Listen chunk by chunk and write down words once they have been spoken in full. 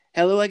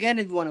Hello again,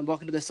 everyone, and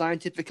welcome to the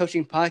Scientific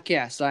Coaching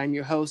Podcast. I'm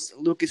your host,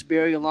 Lucas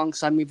Berry,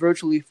 alongside me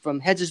virtually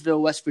from Hedgesville,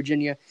 West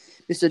Virginia,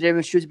 Mr.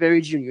 Darren Shrewsbury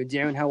Jr.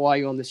 Darren, how are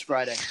you on this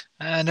Friday?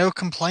 No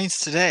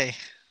complaints today.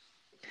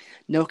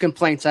 No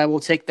complaints. I will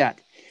take that.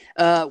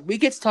 We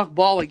get to talk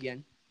ball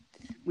again.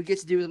 We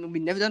get to do something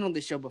we've never done on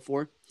this show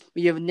before.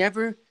 We have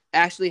never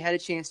actually had a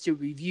chance to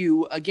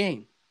review a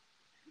game.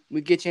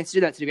 We get a chance to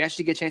do that today. We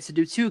actually get a chance to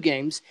do two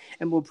games,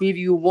 and we'll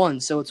preview one.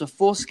 So it's a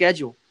full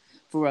schedule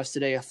for us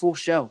today, a full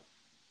show.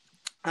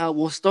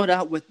 We'll start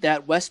out with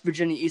that West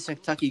Virginia Eastern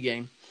Kentucky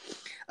game.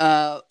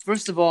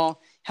 First of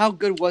all, how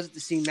good was it to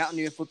see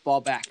Mountaineer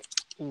football back?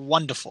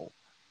 Wonderful.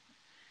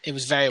 It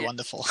was very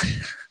wonderful.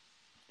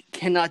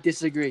 Cannot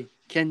disagree.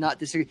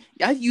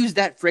 I've used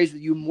that phrase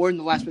with you more in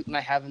the last week than I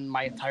have in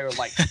my entire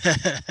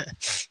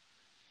life.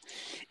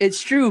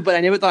 It's true, but I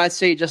never thought I'd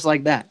say it just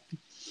like that.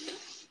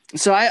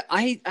 So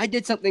I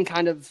did something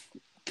kind of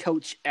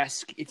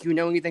coach-esque. If you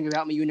know anything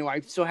about me, you know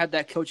I still have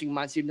that coaching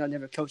mindset, even though I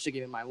never coached a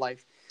game in my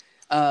life.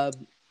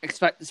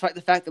 Despite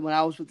the fact that when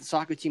I was with the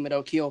soccer team at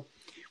Oak Hill,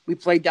 we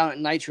played down at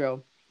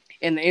Nitro,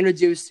 and they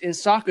introduced in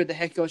soccer the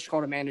head coach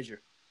called a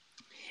manager.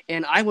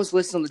 And I was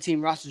listed on the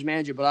team roster as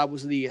manager, but I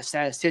was the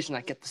statistician.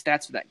 I kept the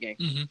stats for that game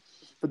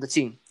for the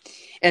team.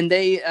 And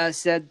they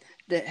said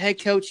the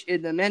head coach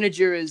and the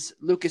manager is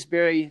Lucas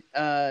Berry,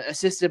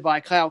 assisted by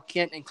Kyle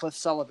Kent and Cliff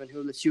Sullivan,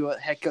 who are the two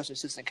head coach and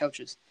assistant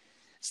coaches.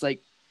 It's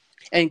like,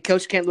 and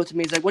Coach Kent looked at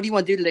me. He's like, "What do you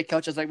want to do today,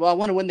 Coach?" I was like, "Well, I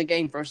want to win the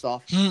game first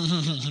off."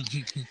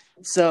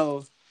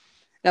 So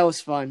that was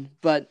fun.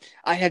 But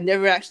I have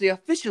never actually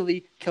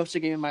officially coached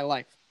a game in my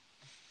life.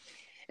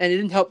 And it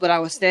didn't help that I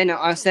was standing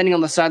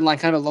on the sideline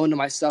kind of alone to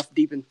myself,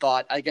 deep in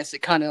thought. I guess it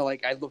kind of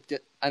like I looked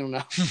at, I don't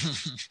know.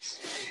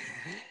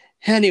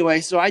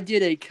 Anyway, so I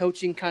did a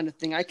coaching kind of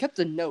thing. I kept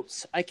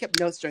notes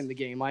during the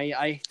game.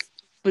 I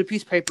put a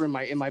piece of paper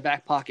in my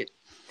back pocket,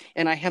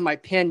 and I had my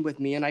pen with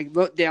me, and I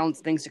wrote down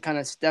things that kind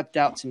of stood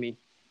out to me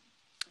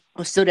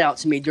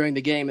during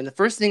the game. And the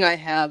first thing I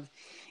have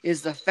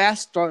is the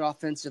fast start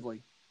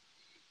offensively.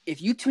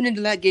 If you tune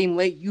into that game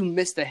late, you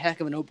missed a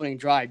heck of an opening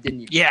drive, didn't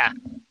you? Yeah,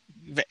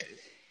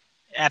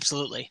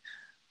 absolutely.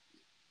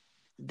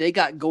 They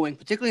got going,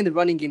 particularly in the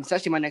running game. It's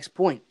actually my next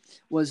point,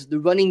 was the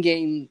running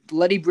game.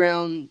 Letty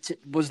Brown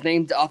was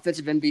named the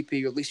offensive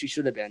MVP, or at least he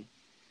should have been.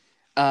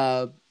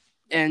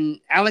 And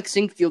Alex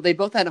Sinkfield, they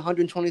both had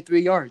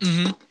 123 yards.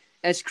 Mm-hmm.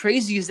 As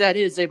crazy as that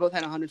is, they both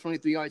had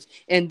 123 yards.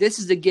 And this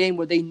is the game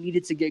where they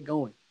needed to get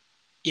going.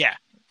 Yeah,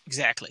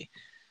 exactly.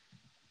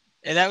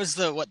 And that was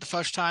the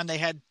first time they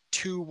had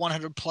two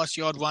 100-plus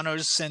yard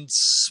runners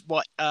since,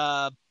 was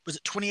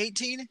it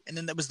 2018? And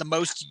then that was the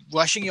most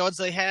rushing yards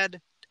they had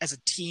as a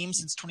team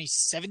since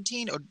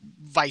 2017, or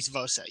vice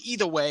versa.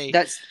 Either way,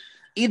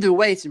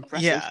 it's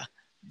impressive. Yeah,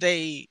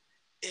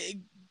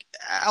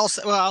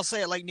 I'll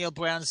say it like Neil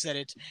Brown said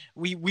it.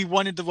 We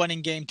wanted the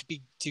running game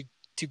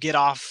to get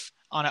off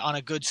on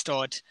a good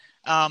start.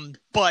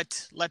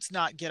 But let's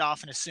not get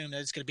off and assume that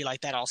it's going to be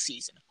like that all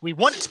season. We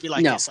want it to be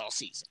like this all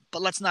season,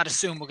 but let's not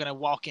assume we're going to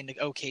walk into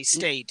OK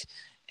State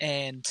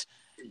and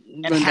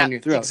run down your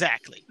throat.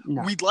 Exactly.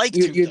 No. We'd like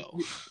to, though.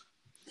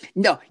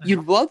 No,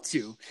 you'd love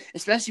to,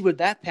 especially with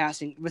that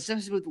passing,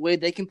 especially with the way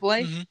they can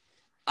play. Mm-hmm.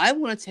 I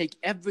want to take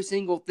every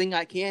single thing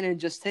I can and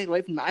just take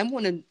away from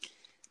them.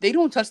 They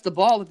don't touch the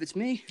ball if it's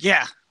me.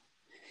 Yeah.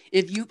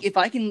 If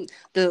I can,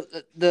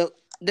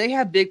 they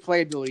have big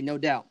playability, no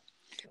doubt.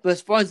 But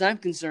as far as I'm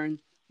concerned,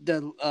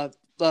 the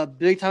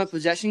big time of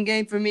possession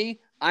game for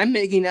me, I'm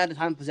making that a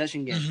time of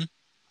possession game. Mm-hmm.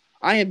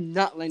 I am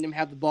not letting them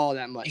have the ball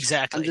that much.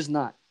 Exactly. I'm just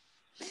not.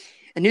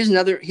 And here's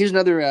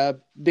another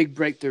big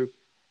breakthrough.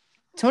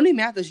 Tony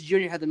Mathis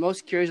Jr. had the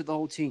most carries of the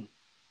whole team.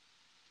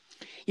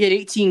 He had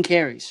 18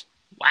 carries.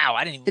 Wow,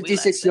 I didn't even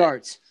 56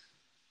 yards.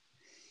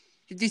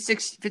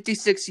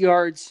 56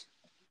 yards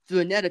through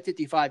a net of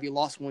 55. He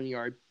lost 1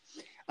 yard.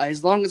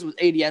 His longest was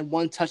 80. He had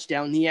one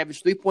touchdown. And he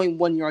averaged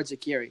 3.1 yards a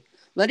carry.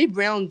 Letty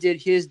Brown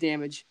did his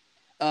damage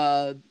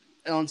on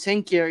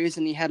 10 carries,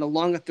 and he had a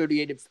long of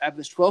 38,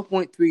 averaged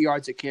 12.3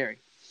 yards a carry.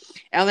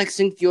 Alex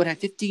Sinkfield had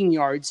 15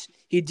 yards.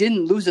 He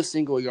didn't lose a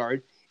single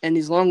yard, and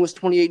his long was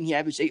 28, and he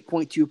averaged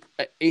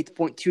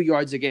 8.2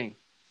 yards a game.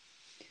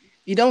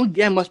 You don't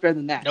get much better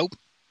than that. Nope.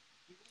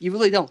 You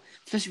really don't,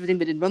 especially for a team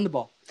that didn't run the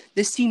ball.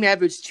 This team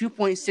averaged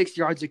 2.6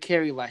 yards a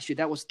carry last year.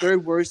 That was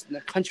third worst in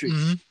the country.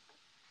 Mm-hmm.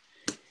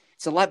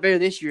 It's a lot better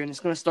this year, and it's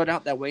going to start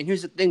out that way. And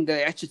here's the thing: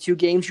 the extra 2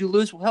 games you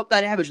lose will help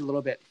that average a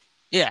little bit.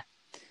 Yeah.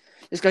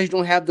 It's because you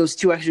don't have those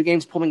 2 extra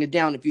games pulling it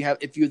down if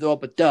you throw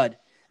up a dud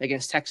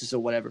against Texas or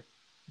whatever.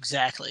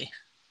 Exactly.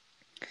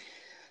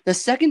 The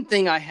second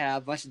thing I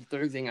have, actually the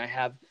third thing I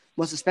have,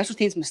 was the special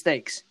teams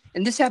mistakes.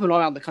 And this happened all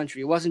around the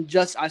country. It wasn't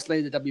just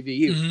isolated to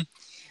WVU. Mm-hmm.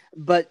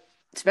 But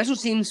special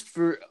teams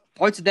for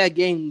parts of that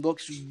game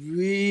looks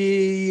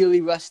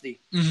really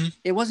rusty. Mm-hmm.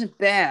 It wasn't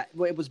bad.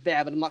 Well, it was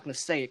bad, but I'm not going to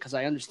say it because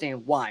I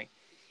understand why.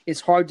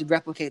 It's hard to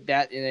replicate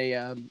that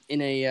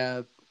in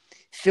a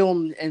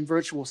film and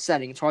virtual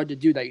setting. It's hard to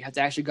do that. You have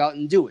to actually go out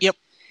and do it. Yep.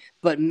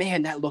 But,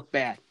 man, that looked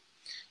bad.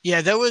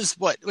 Yeah, there was –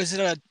 what? Was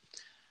it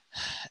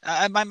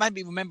I might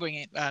be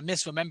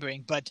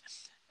misremembering, but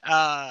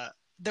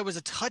there was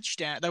a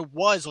touchdown. There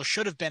was or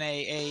should have been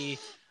a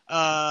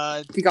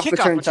Kickoff kickoff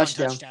return return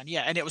touchdown. touchdown.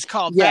 Yeah, and it was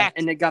called Yeah, back.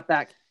 and they got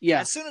back. Yeah,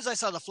 As soon as I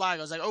saw the flag,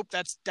 I was like, "Oh,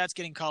 that's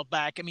getting called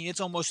back." I mean,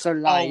 it's almost so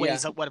did I. Yeah,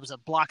 always what it was, a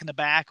block in the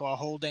back or a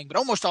holding, but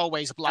almost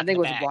always a I block in think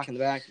the it was a block back. in the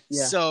back.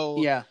 Yeah, So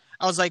yeah.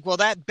 I was like, "Well,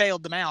 that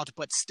bailed them out,"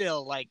 but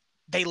still, like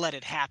they let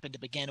it happen to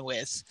begin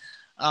with.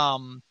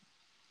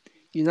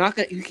 You're not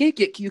gonna. You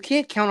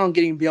can't count on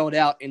getting bailed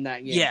out in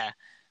that game. Yeah,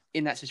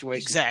 In that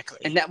situation, exactly.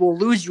 and that will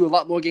lose you a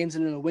lot more games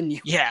than it'll win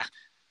you. Yeah.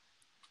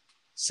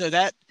 So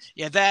that,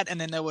 and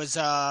then there was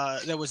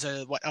a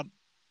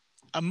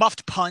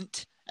muffed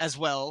punt as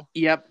well.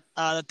 Yep.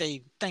 That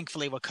they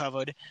thankfully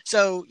recovered.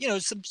 So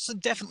some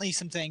definitely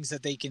some things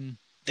that they can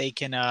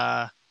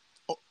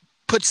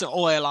put some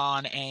oil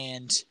on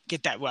and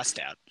get that rust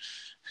out.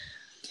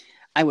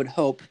 I would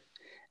hope.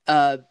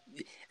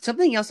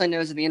 Something else I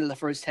noticed at the end of the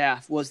first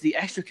half was the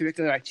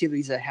extracurricular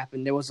activities that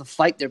happened. There was a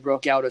fight that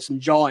broke out or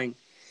some jawing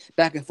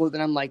back and forth,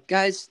 and I'm like,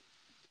 guys,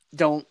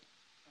 don't.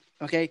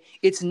 Okay?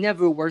 It's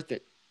never worth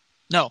it.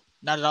 No,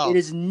 not at all. It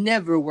is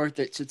never worth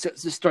it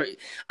to start.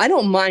 I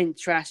don't mind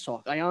trash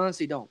talk. I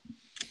honestly don't.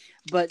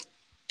 But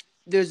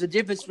there's a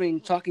difference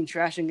between talking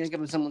trash and getting up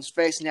in someone's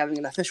face and having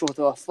an official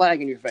throw a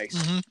flag in your face.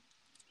 Mm-hmm.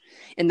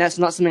 And that's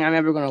not something I'm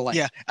ever going to like.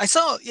 Yeah, I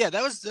saw. Yeah,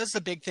 that's the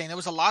big thing. There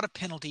was a lot of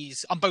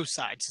penalties on both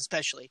sides,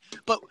 especially.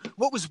 But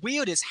what was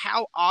weird is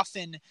how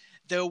often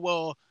there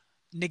were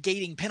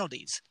negating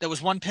penalties. There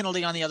was one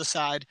penalty on the other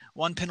side,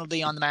 one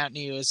penalty on the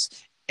Mountaineers,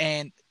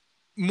 and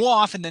more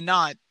often than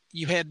not,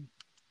 you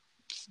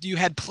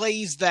had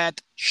plays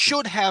that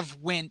should have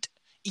went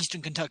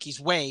Eastern Kentucky's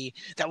way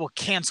that were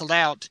canceled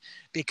out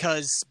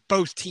because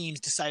both teams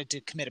decided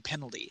to commit a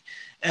penalty.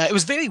 It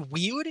was very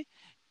weird.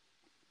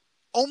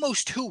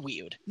 Almost too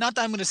weird. Not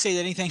that I'm going to say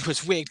that anything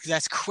was rigged, because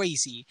that's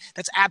crazy.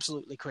 That's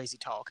absolutely crazy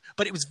talk.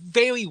 But it was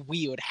very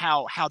weird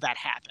how that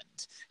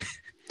happened.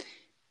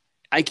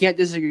 I can't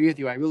disagree with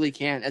you. I really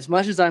can't. As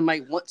much as I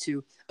might want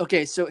to.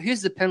 Okay, so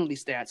here's the penalty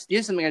stats.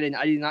 Here's something I did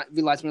not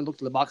realize when I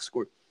looked at the box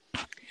score.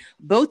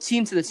 Both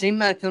teams had the same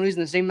amount of penalties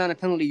and the same amount of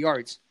penalty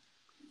yards.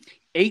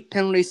 8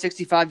 penalties,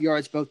 65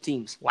 yards, both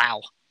teams.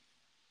 Wow.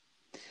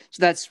 So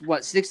that's,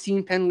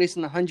 16 penalties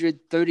and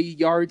 130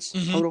 yards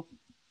total?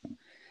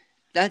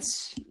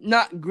 That's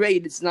not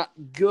great. It's not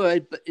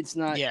good, but it's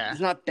not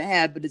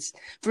bad. But it's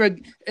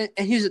and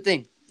here's the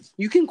thing: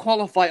 you can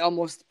qualify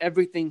almost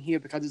everything here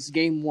because it's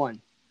game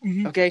one.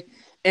 Mm-hmm. Okay,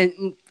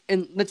 and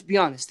let's be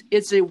honest,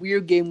 it's a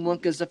weird game one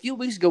because a few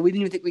weeks ago we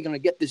didn't even think we were going to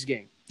get this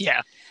game.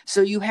 Yeah.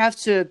 So you have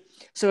to.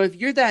 So if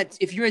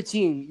you're a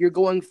team, you're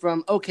going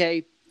from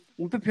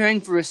we're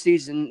preparing for a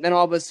season, then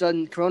all of a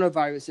sudden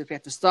coronavirus. If we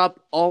have to stop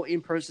all in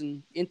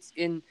person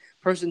team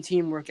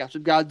workouts,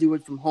 we've got to do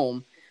it from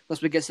home.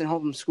 Unless we get sent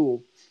home from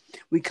school.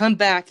 We come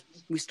back,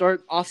 we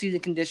start off-season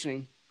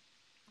conditioning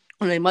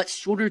on a much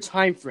shorter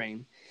time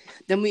frame.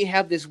 Then we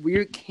have this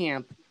weird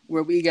camp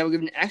where we got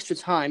given extra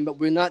time, but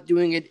we're not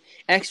doing it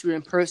extra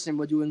in person.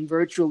 We're doing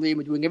virtually.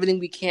 We're doing everything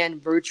we can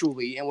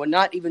virtually, and we're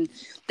not even.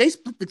 They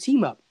split the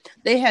team up.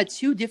 They had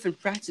 2 different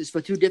practices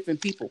for 2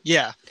 different people.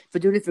 Yeah, for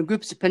 2 different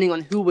groups, depending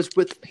on who was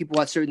with people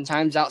at certain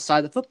times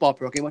outside the football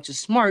program, which is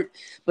smart,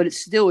 but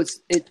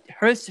it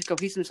hurts the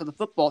cohesiveness of the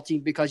football team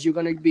because you're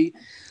going to be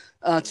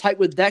tight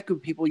with that group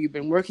of people you've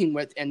been working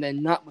with and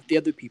then not with the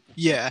other people.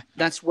 Yeah.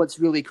 That's what's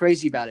really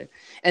crazy about it.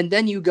 And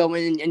then you go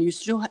in and you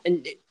still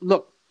 –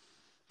 look,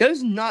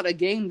 there's not a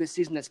game this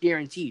season that's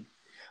guaranteed.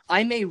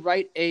 I may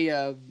write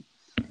a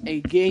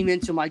game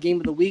into my game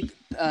of the week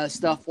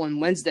stuff on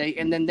Wednesday,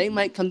 and then they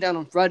might come down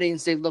on Friday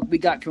and say, look, we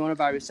got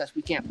coronavirus tests,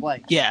 we can't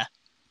play. Yeah.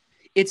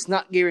 It's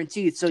not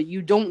guaranteed, so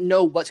you don't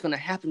know what's going to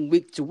happen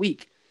week to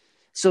week.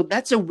 So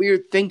that's a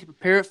weird thing to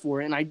prepare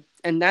for,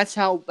 and that's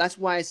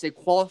why I say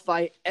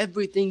qualify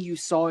everything you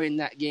saw in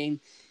that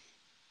game.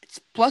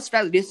 Plus,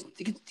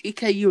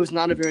 EKU is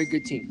not a very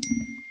good team.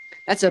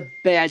 That's a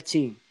bad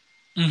team.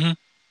 Mm-hmm.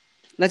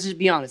 Let's just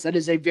be honest. That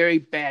is a very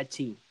bad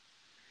team.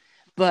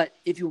 But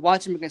if you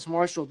watch them against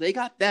Marshall, they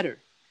got better.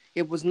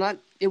 It was not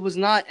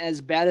as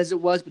bad as it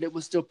was, but it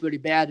was still pretty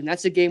bad. And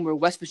that's a game where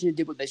West Virginia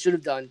did what they should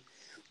have done,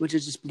 which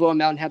is just blow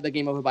them out and have the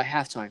game over by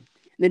halftime.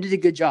 And they did a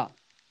good job.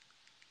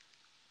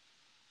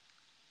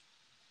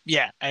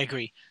 Yeah, I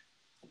agree.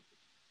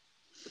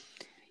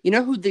 You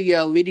know who the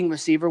leading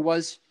receiver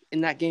was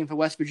in that game for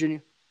West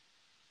Virginia?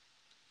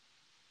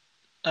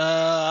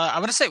 I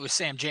want to say it was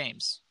Sam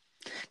James.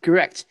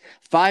 Correct.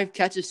 5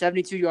 catches,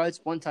 72 yards,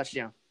 1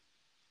 touchdown.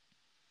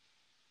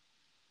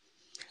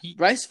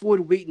 Bryce Ford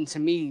Wheaton, to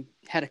me,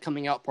 had a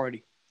coming out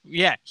party.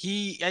 Yeah,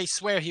 I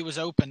swear he was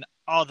open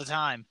all the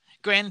time.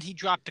 Granted, he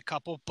dropped a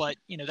couple, but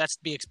that's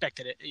to be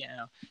expected.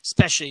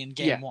 Especially in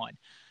game one.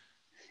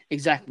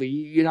 Exactly.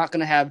 You're not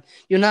going to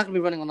be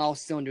running on all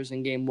cylinders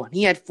in game one.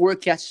 He had 4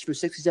 catches for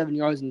 67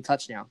 yards and a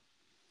touchdown.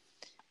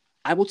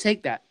 I will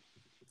take that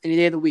any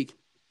day of the week.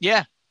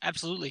 Yeah,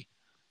 absolutely.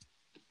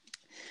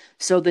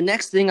 So the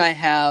next thing I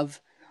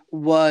have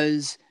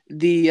was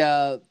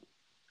that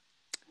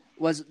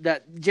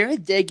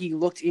Jared Dagey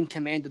looked in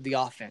command of the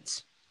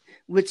offense.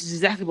 which is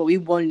exactly what we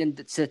wanted him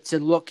to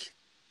look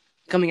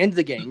coming into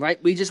the game,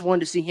 right? We just wanted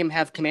to see him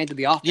have command of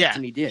the offense,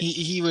 and he did.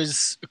 He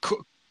was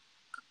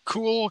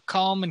cool,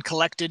 calm, and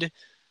collected.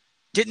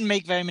 Didn't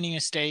make very many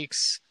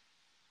mistakes,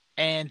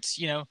 and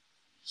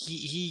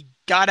he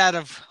got out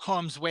of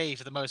harm's way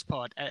for the most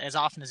part as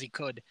often as he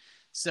could.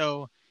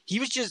 So he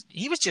was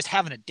just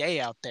having a day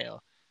out there.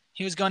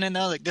 He was going in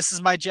there like, this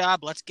is my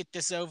job. Let's get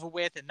this over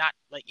with, and not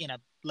like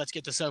let's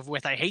get this over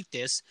with. I hate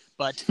this,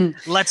 but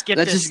let's get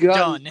this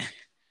done.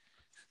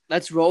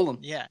 Let's roll him.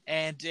 Yeah,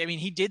 and I mean,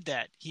 he did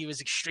that. He was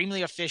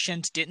extremely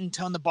efficient. Didn't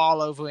turn the ball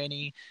over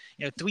any.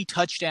 3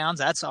 touchdowns.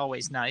 That's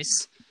always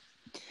nice.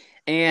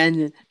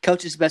 And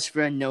coach's best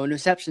friend, no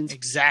interceptions.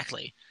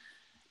 Exactly.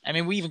 I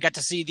mean, we even got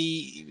to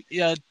see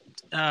the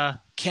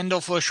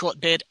Kendall for a short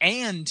bit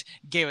and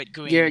Garrett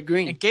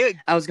Green. And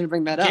I was going to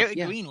bring that up. Garrett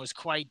Green was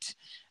quite.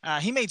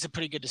 He made some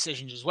pretty good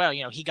decisions as well.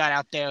 He got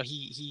out there.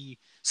 He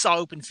saw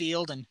open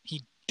field and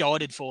he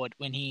darted for it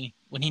when he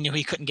knew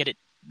he couldn't get it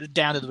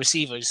down to the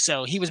receivers.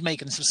 So he was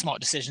making some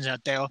smart decisions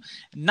out there.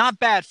 Not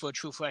bad for a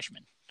true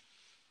freshman.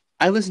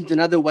 I listened to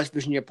another West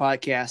Virginia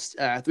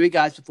podcast, 3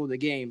 Guys Before the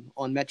Game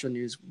on Metro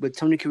News with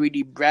Tony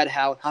Caridi, Brad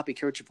Howe, and Hoppy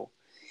Kercheval,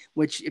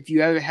 which if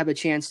you ever have a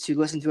chance to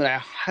listen to it, I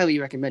highly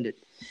recommend it.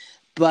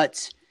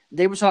 But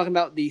they were talking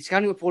about the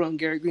scouting report on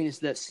Garrett Green is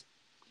this.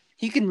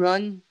 He can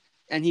run,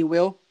 and he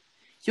will.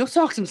 He'll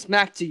talk some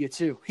smack to you,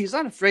 too. He's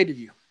not afraid of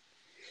you.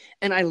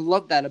 And I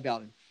love that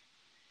about him.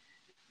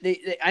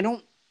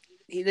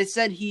 They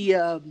said he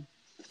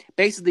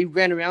basically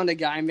ran around a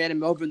guy and ran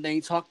him over, and then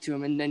he talked to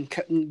him, and then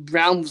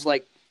Brown was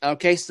like,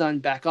 okay, son,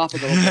 back off a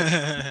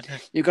little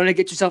bit. You're going to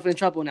get yourself in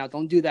trouble now.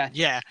 Don't do that.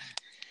 Yeah.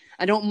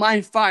 I don't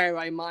mind fire.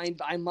 I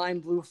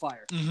mind blue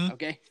fire. Mm-hmm.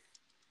 Okay?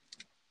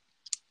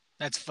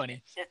 That's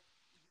funny.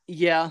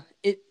 Yeah.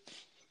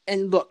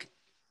 And look,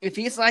 if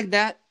he's like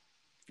that,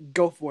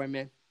 go for it,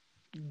 man.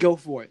 Go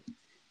for it.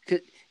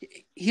 'Cause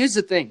here's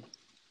the thing.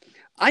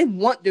 I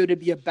want there to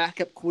be a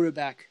backup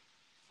quarterback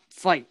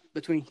fight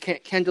between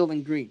Kendall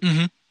and Green.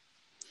 Mm-hmm.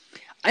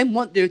 I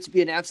want there to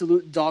be an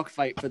absolute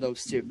dogfight for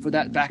those two, for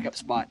that backup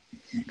spot.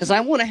 Because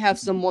I want to have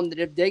someone that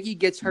if Deggy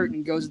gets hurt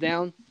and goes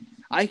down,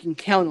 I can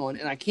count on.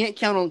 And I can't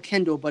count on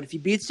Kendall, but if he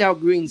beats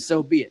out Green,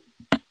 so be it.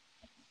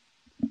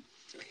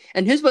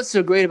 And here's what's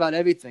so great about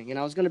everything, and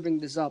I was going to bring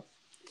this up,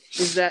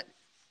 is that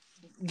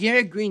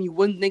Garrett Green, you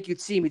wouldn't think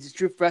you'd see him. He's a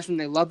true freshman.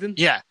 They love him.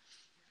 Yeah.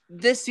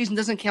 This season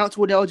doesn't count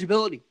toward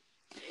eligibility.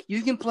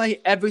 You can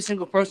play every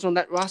single person on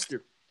that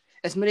roster,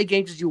 as many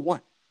games as you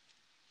want.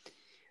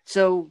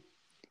 So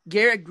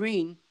Garrett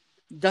Green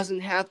doesn't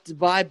have to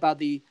abide by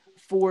the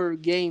 4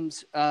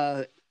 games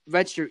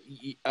redshirt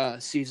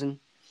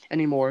season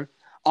anymore.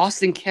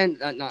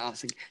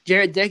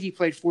 Jared Deggy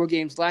played 4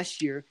 games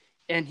last year,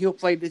 and he'll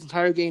play this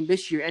entire game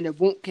this year, and it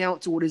won't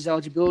count toward his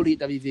eligibility at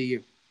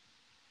WVU.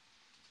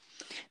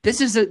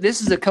 This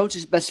is a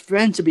coach's best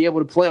friend to be able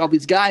to play all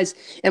these guys,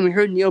 and we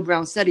heard Neil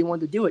Brown said he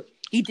wanted to do it.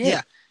 He did.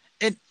 Yeah.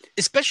 And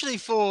especially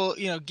for,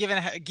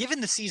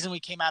 given the season we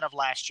came out of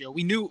last year,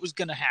 we knew it was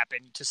going to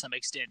happen to some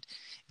extent.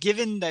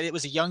 Given that it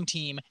was a young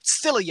team,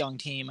 still a young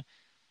team,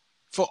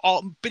 for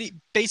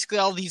basically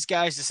all these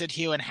guys to sit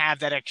here and have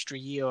that extra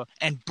year,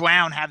 and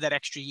Brown have that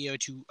extra year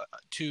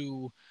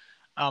to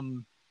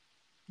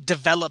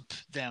develop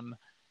them.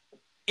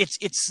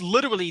 It's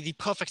literally the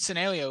perfect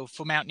scenario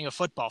for Mountaineer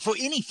football, for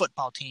any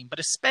football team, but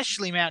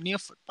especially Mountaineer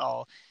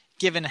football,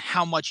 given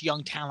how much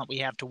young talent we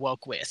have to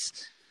work with.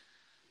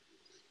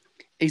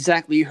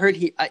 Exactly. You heard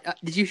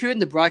did you hear in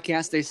the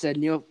broadcast they said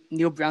Neil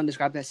Brown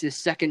described that as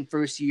his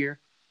first year?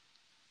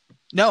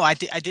 No, I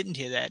didn't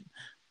hear that.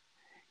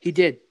 He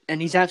did,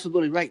 and he's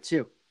absolutely right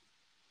too.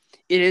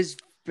 It is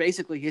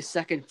basically his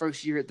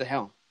first year at the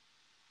helm.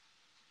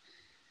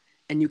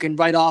 And you can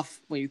write off,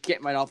 well, you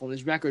can't write off on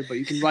his record, but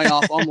you can write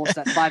off almost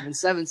that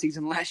 5-7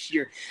 season last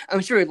year.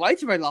 I'm sure he'd like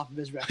to write off of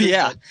his record.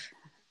 Yeah.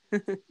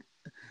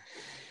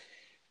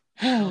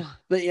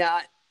 But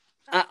yeah,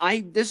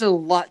 there's a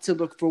lot to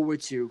look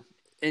forward to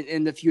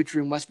in the future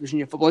in West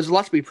Virginia football. There's a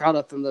lot to be proud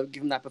of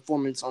given that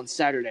performance on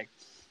Saturday.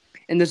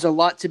 And there's a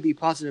lot to be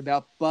positive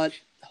about, but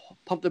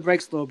pump the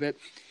brakes a little bit.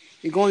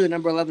 You're going to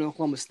number 11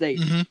 Oklahoma State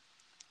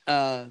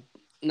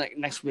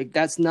next week.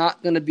 That's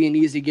not going to be an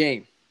easy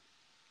game.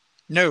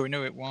 No,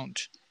 it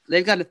won't.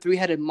 They've got a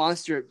 3-headed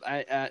monster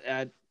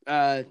at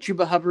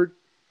Chuba Hubbard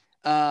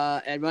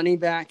at running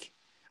back.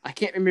 I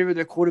can't remember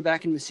their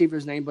quarterback and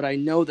receiver's name, but I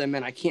know them,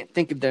 and I can't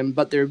think of them,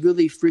 but they're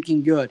really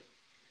freaking good.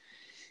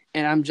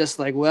 And I'm just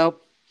like, well,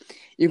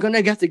 you're going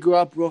to have to grow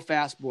up real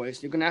fast,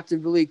 boys. You're going to have to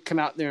really come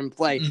out there and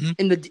play.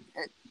 Mm-hmm.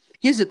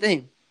 Here's the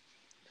thing.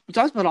 We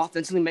talked about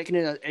offensively making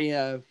it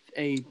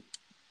a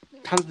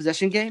time of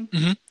possession game.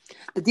 Mm-hmm.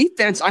 The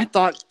defense, I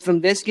thought,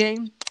 from this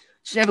game,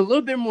 should have a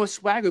little bit more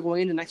swagger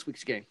going into next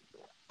week's game.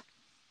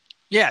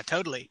 Yeah,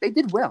 totally. They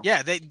did well.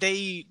 Yeah,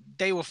 they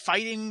were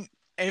fighting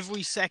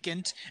every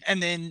second,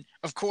 and then,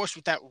 of course,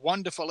 with that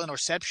wonderful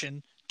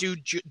interception,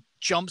 dude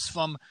jumps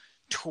from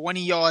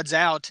 20 yards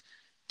out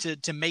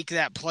to make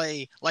that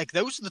play. Like,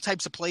 those are the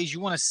types of plays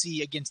you want to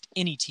see against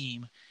any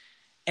team.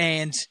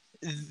 And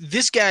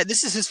this guy,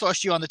 this is his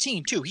first year on the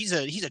team too. He's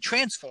a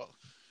transfer,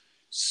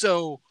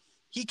 so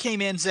he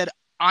came in and said,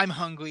 "I'm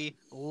hungry.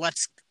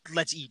 Let's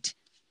eat."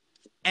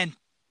 And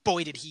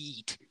boy, did he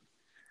eat!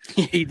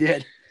 He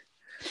did.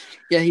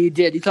 Yeah, he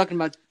did. You talking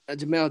about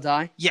Jamel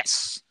Dye?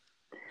 Yes.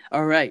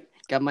 All right,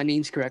 got my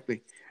names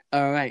correctly.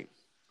 All right.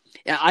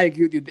 Yeah, I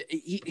agree with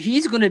you.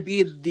 He's going to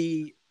be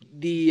the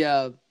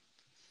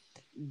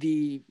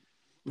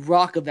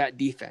rock of that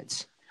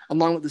defense,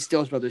 along with the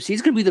Stills brothers.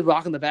 He's going to be the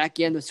rock on the back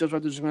end. The Stills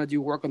brothers are going to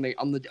do work on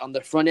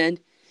the front end.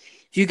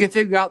 If you can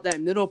figure out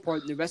that middle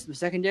part and the rest of the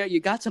secondary, you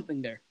got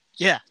something there.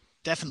 Yeah,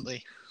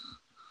 definitely.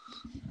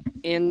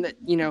 And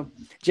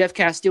Jeff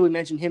Castile, we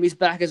mentioned him. He's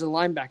back as a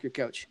linebacker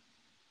coach.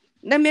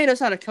 And that man knows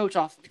how to coach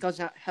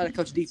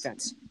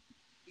defense.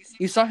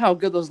 You saw how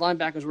good those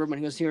linebackers were when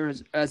he was here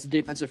as a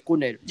defensive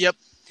coordinator. Yep.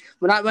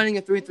 We're not running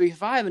a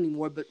 3-3-5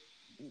 anymore, but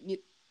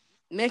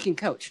man can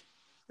coach.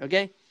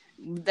 Okay?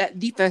 That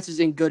defense is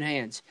in good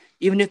hands,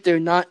 even if they're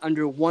not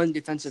under one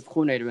defensive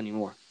coordinator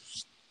anymore.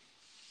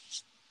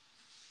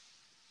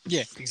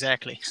 Yeah,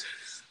 exactly.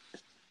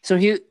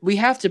 So we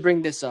have to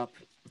bring this up.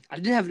 I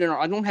don't have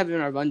it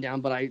in our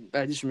rundown, but I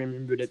just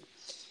remembered it.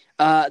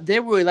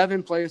 There were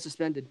 11 players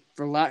suspended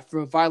for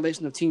a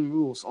violation of team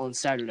rules on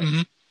Saturday.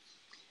 Mm-hmm.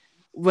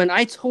 When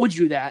I told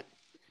you that,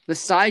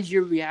 besides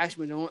your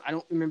reaction, I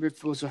don't remember if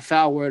it was a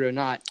foul word or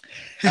not.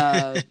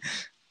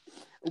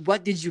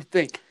 What did you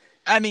think?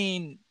 I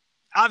mean,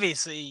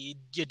 obviously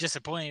you're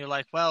disappointed. You're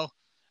like, well,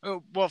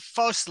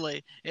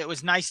 firstly, it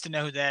was nice to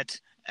know that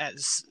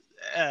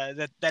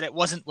that it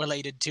wasn't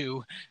related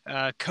to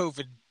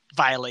COVID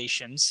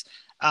violations.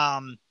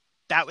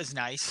 That was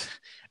nice.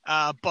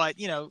 But,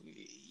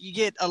 you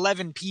get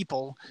 11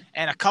 people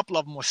and a couple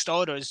of them were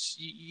starters.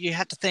 You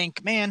have to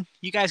think, man,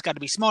 you guys got to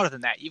be smarter than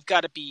that. You've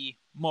got to be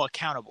more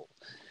accountable.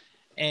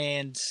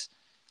 And,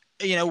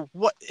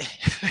 what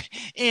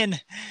in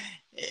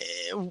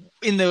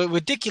the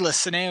ridiculous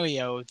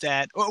scenario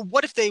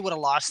what if they would have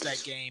lost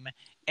that game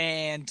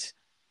and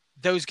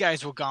those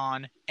guys were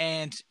gone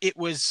and it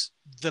was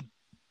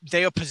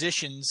their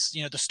positions,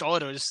 the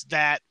starters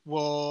that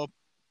were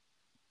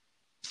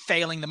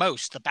failing the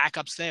most, the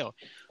backups there.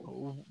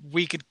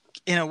 We could,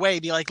 in a way,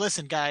 be like,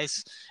 listen,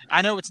 guys,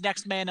 I know it's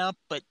next man up,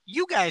 but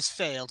you guys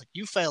failed.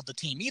 You failed the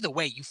team. Either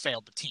way, you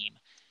failed the team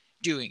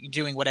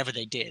doing whatever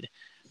they did.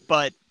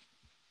 But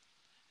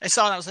I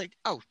saw it and I was like,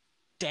 oh,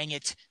 dang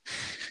it.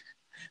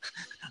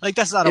 Like,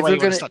 that's not a way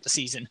to start the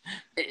season.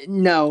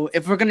 No,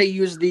 if we're going to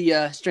use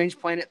the Strange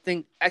Planet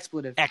thing,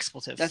 expletive.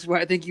 Expletive. That's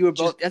what I think you were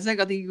both. That's like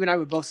I think you and I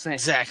were both saying.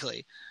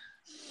 Exactly.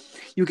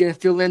 You can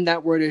fill in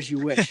that word as you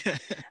wish.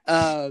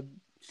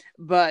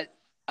 But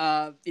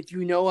if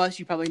you know us,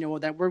 you probably know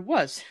what that word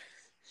was.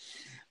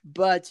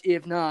 But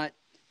if not,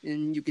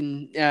 then you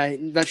can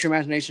let your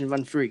imagination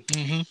run free.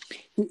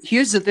 Mm-hmm.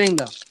 Here's the thing,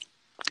 though.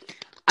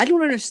 I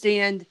don't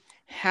understand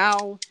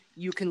how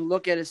you can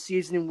look at a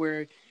season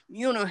where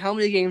you don't know how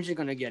many games you're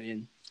going to get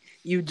in.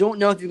 You don't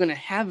know if you're going to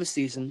have a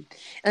season,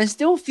 and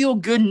still feel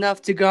good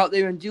enough to go out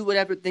there and do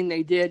whatever thing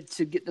they did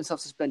to get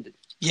themselves suspended.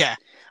 Yeah.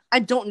 I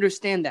don't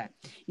understand that.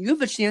 You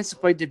have a chance to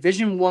play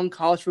Division I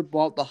college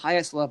football at the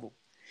highest level,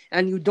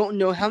 and you don't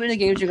know how many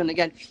games you're going to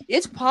get.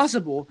 It's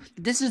possible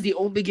that this is the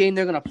only game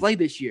they're going to play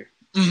this year.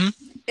 Mm-hmm.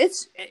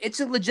 It's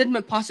a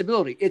legitimate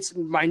possibility. It's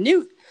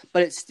minute,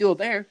 but it's still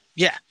there.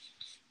 Yeah.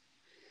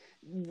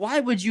 Why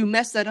would you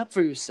mess that up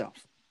for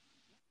yourself?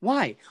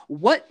 Why?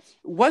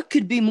 What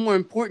could be more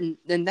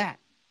important than that?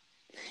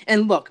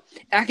 And look,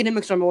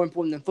 academics are more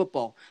important than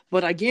football,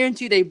 but I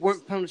guarantee they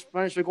weren't punished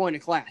for going to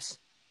class.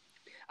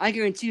 I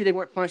guarantee you they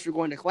weren't punished for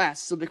going to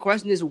class. So the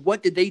question is,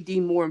 what did they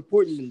deem more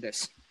important than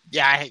this?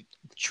 Yeah,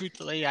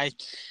 truthfully,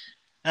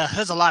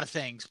 there's a lot of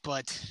things,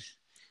 but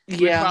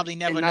we probably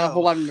never and not a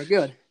whole lot of them are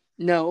good.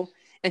 No,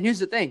 and here's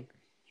the thing.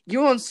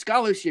 You're on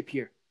scholarship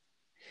here.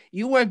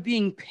 You are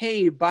being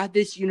paid by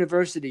this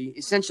university,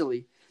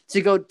 essentially,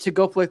 to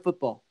go play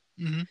football.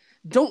 Mm-hmm.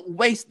 Don't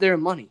waste their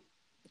money.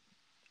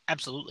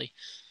 Absolutely.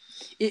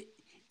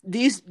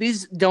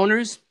 These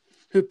donors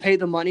who pay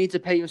the money to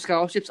pay your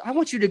scholarships, I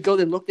want you to go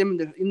and look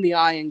them in the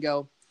eye and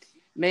go,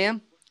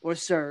 ma'am or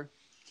sir,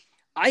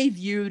 I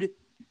viewed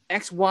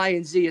X, Y,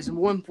 and Z as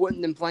more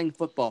important than playing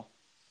football.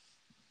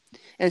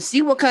 And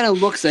see what kind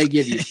of looks they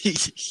give you.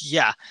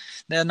 Yeah,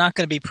 they're not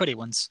going to be pretty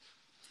ones.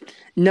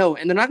 No,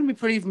 and they're not going to be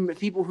pretty from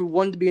people who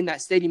wanted to be in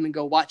that stadium and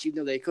go watch even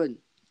though they couldn't.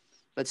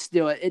 But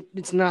still,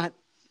 it's not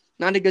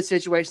a good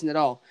situation at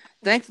all.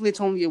 Thankfully,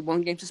 it's only a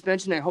one-game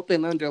suspension. I hope they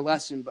learned their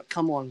lesson, but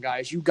come on,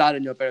 guys. You got to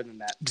know better than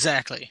that.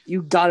 Exactly.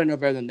 You got to know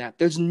better than that.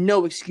 There's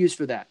no excuse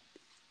for that.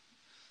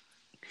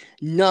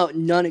 No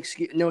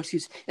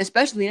excuse,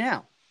 especially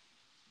now.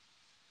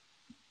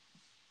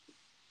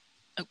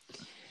 Oh.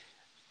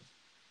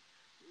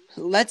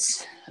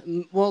 Let's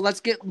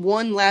get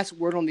one last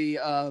word on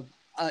the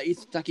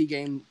East Kentucky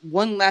game.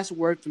 One last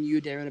word from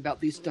you, Darren, about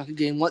the East Kentucky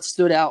game. What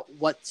stood out?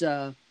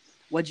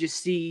 What'd you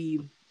see?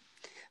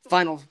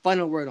 Final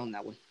word on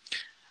that one.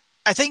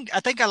 I think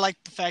I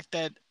liked the fact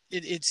that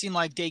it seemed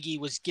like Daggy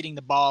was getting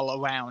the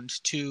ball around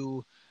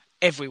to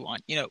everyone.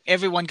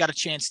 Everyone got a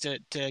chance to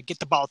get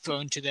the ball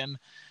thrown to them.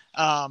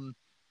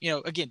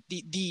 Again,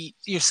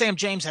 Sam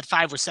James had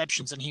 5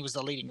 receptions and he was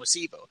the leading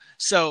receiver.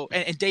 So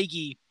and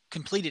Daggy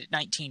completed it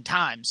 19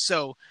 times.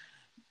 So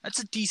that's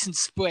a decent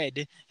spread.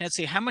 And let's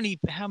see how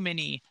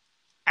many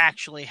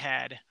actually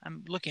had.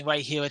 I'm looking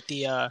right here at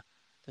the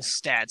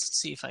stats to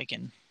see if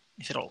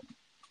it'll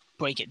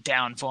break it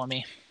down for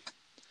me.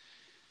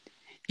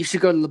 You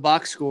should go to the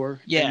box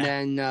score Yeah.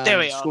 and then There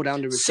we scroll are.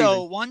 down to receiving.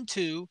 So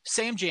 1-2,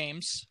 Sam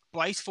James,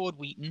 Bryce Ford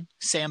Wheaton,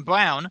 Sam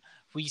Brown,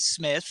 Reese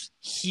Smith.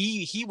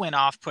 He went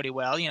off pretty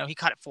well. He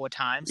caught it 4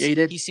 times. Yeah, he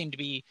did. He seemed to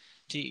be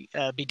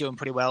doing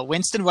pretty well.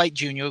 Winston Wright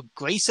Jr.,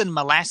 Grayson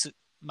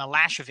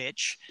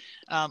Malashevich,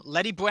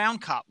 Letty Brown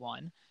caught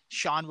one.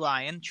 Sean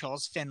Ryan,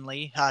 Charles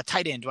Finley,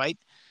 tight end, right?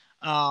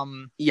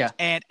 Yeah.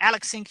 And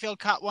Alex Sinkfield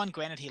caught one.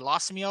 Granted, he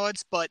lost some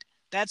yards, but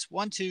that's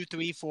 1, 2,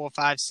 3, 4,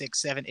 5,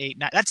 6, 7, 8,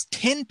 9. That's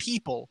 10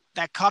 people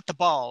that caught the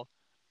ball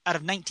out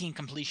of 19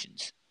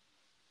 completions.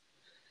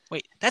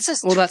 Wait, that's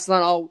a Well, that's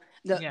not all.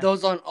 Yeah.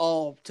 Those aren't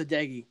all to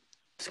Daggy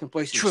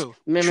completions. True.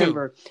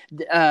 Remember,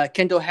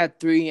 Kendall had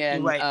 3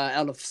 Right.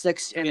 out of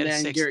 6, and out of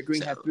then 6. Garrett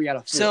Green had 3 out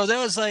of 4. So there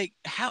was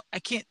how I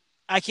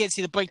can't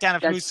see the breakdown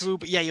of who's through,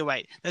 but yeah, you're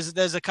right.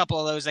 There's a couple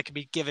of those that could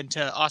be given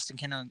to Austin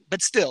Kendall,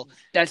 but still,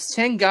 That's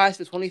 10 guys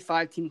for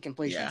 25 team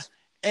completions.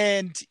 Yeah.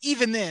 And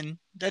even then,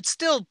 that's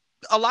still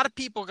a lot of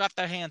people got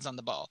their hands on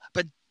the ball.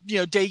 But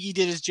Daggy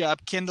did his job.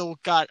 Kendall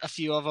got a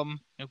few of them.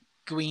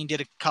 Green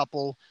did a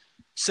couple.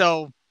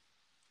 So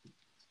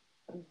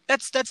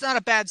that's not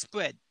a bad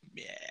spread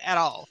at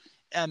all.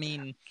 I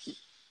mean,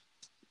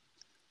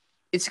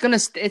 it's gonna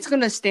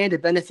stand to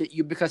benefit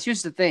you, because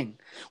here's the thing: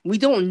 we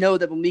don't know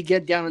that when we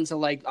get down into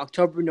like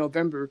October,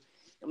 November,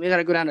 and we got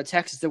to go down to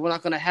Texas, that we're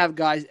not gonna have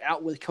guys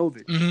out with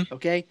COVID. Mm-hmm.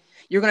 Okay,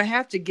 you're gonna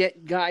have to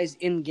get guys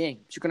in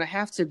games. You're gonna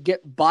have to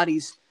get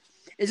bodies.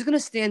 It's gonna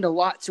stand a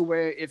lot to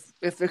where if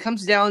it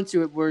comes down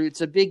to it, where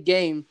it's a big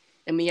game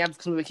and we have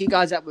some of the key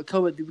guys out with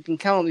COVID, we can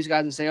count on these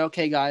guys and say,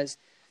 okay, guys,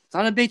 it's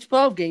not a Big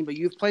 12 game, but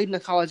you've played in a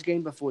college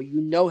game before. You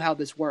know how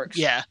this works.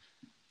 Yeah,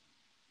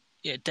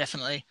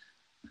 definitely.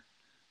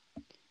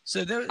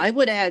 So there, I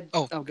would add.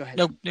 Oh, go ahead.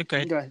 No, go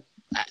ahead. Go ahead.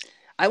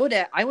 I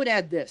would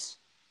add this.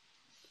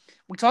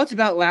 We talked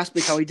about last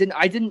week how I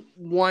didn't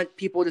want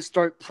people to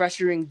start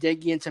pressuring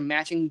Daggy into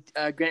matching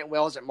Grant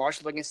Wells at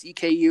Marshall against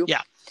EKU.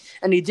 Yeah,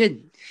 and he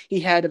didn't. He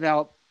had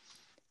about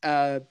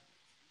how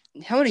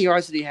many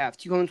yards did he have?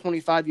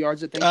 225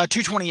 yards, I think.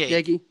 228.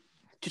 Daggy,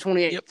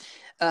 228.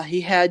 Yep.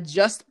 He had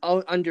just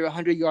under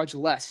 100 yards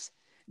less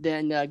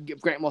than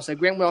Grant Wells.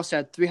 Grant Wells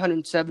had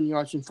 307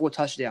 yards and 4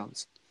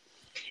 touchdowns.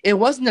 It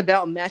wasn't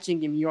about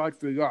matching him yard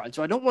for yard.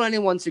 So I don't want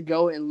anyone to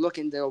go and look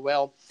and go,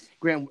 well,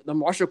 the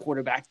Marshall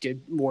quarterback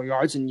did more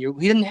yards than you.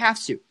 He didn't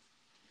have to.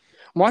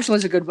 Marshall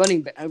is a good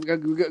running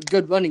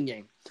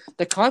game.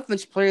 The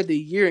Conference Player of the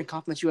Year in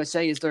Conference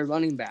USA is their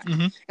running back.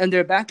 Mm-hmm. And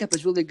their backup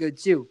is really good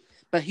too.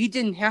 But he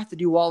didn't have to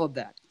do all of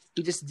that.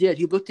 He just did.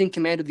 He looked in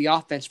command of the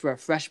offense for a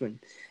freshman.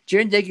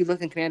 Jaron Daggy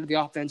looked in command of the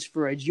offense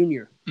for a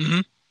junior. Mm-hmm.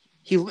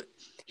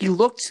 He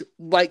looked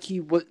like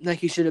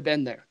he should have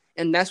been there.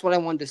 And that's what I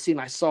wanted to see,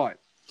 and I saw it.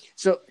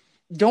 So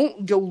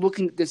don't go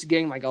looking at this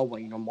game like, oh, well,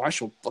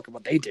 Marshall, look at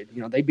what they did.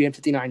 They beat him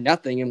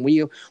 59-0, and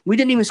we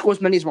didn't even score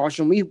as many as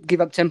Marshall, and we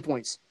gave up 10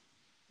 points.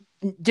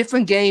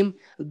 Different game.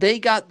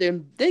 EKU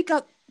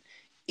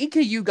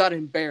got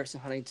embarrassed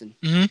in Huntington.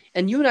 Mm-hmm.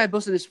 And you and I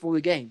both said this before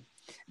the game.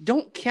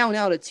 Don't count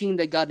out a team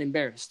that got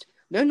embarrassed.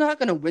 They're not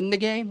going to win the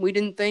game, we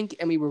didn't think,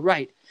 and we were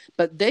right.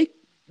 But they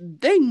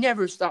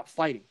never stopped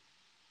fighting.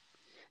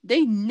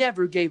 They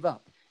never gave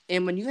up.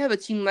 And when you have a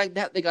team like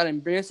that got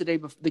embarrassed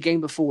the game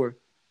before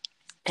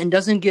and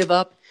doesn't give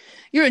up,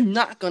 you're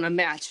not going to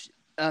match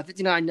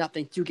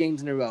 59-0 2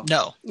 games in a row.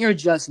 No. You're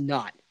just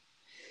not.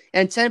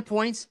 And 10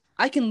 points,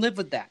 I can live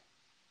with that.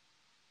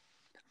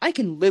 I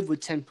can live with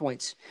 10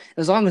 points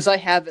as long as I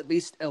have at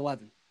least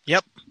 11.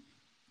 Yep.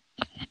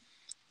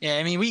 Yeah,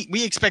 I mean,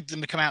 we expect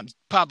them to come out and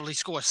probably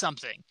score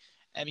something.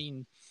 I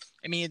mean,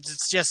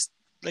 it's just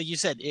like you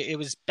said, it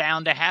was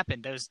bound to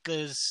happen. There's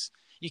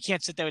you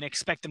can't sit there and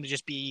expect them to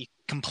just be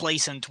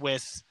complacent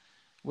with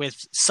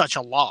such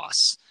a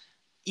loss.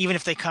 Even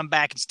if they come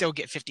back and still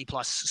get 50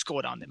 plus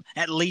scored on them,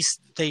 at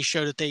least they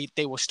showed that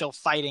they were still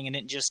fighting and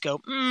didn't just go,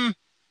 no,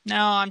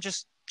 I'm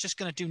just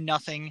going to do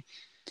nothing.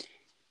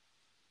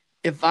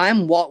 If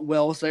I'm Walt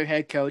Wells, their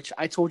head coach,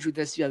 I told you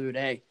this the other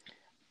day.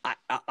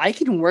 I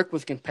can work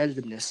with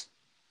competitiveness.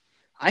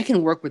 I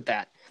can work with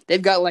that. They've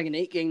got like an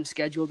 8-game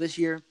schedule this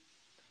year.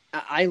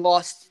 I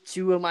lost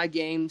 2 of my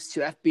games to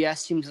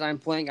FBS teams that I'm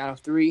playing out of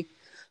 3.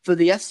 For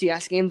the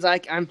FCS games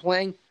I'm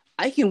playing,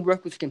 I can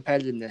work with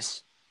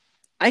competitiveness.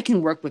 I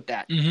can work with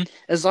that. Mm-hmm.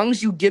 As long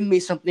as you give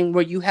me something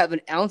where you have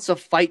an ounce of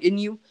fight in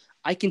you,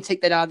 I can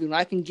take that out of you. And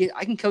I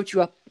can coach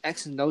you up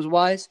X and O's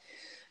wise,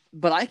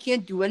 but I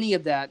can't do any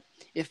of that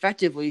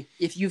effectively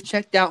if you've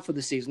checked out for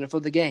the season or for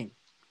the game.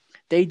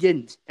 They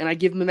didn't, and I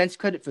give them immense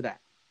credit for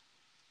that.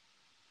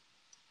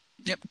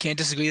 Yep, can't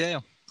disagree there.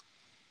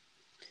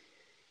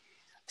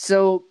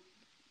 So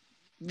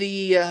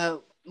the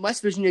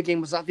West Virginia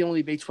game was not the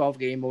only Big 12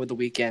 game over the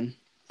weekend.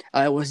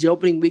 It was the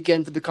opening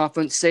weekend for the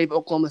conference, save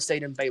Oklahoma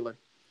State and Baylor,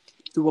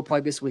 who will play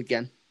this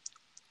weekend.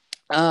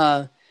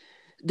 There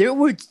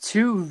were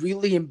two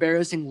really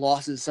embarrassing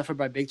losses suffered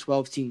by Big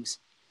 12 teams.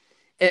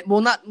 They're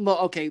not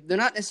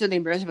necessarily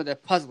embarrassing, but they're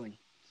puzzling.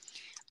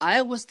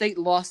 Iowa State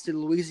lost to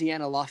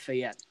Louisiana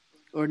Lafayette.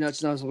 Or no,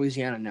 it's known as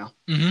Louisiana now.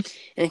 Mm-hmm.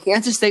 And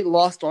Kansas State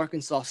lost to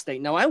Arkansas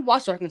State. Now, I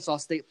watched Arkansas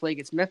State play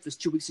against Memphis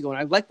 2 weeks ago, and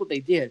I liked what they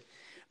did.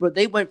 But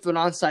they went for an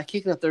onside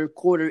kick in the third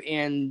quarter,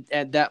 and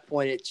at that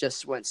point, it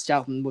just went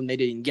south when they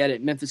didn't get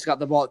it. Memphis got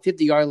the ball at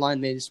 50-yard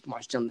line. They just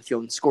marched down the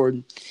field and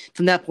scored.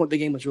 From that point, the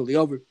game was really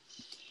over.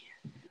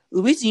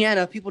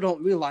 Louisiana, people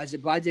don't realize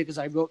it, but I did because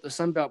I wrote the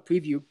Sun Belt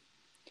preview.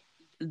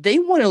 They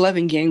won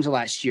 11 games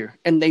last year,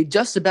 and they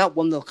just about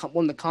won the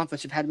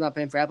conference if had not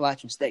been for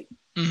Appalachian State.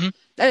 Mm-hmm.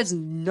 That is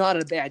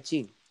not a bad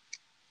team.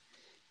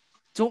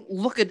 Don't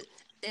look at,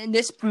 and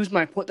this proves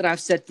my point that I've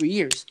said for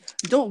years.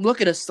 Don't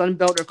look at a Sun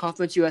Belt or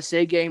Conference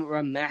USA game or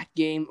a MAC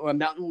game or a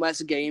Mountain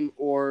West game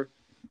or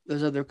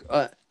those other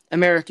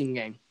American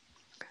game.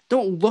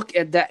 Don't look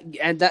at that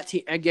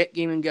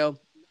game and go,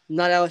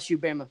 not LSU,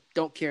 Bama.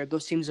 Don't care.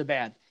 Those teams are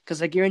bad.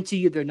 Because I guarantee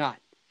you they're not.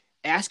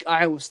 Ask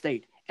Iowa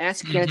State.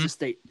 Ask Kansas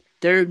State.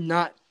 They're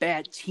not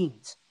bad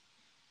teams.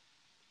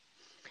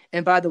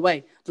 And by the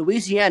way,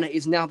 Louisiana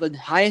is now the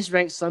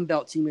highest-ranked Sun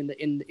Belt team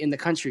in the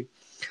country.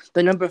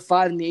 They're number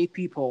 5 in the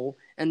AP poll,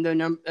 and they're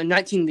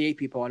 19 in the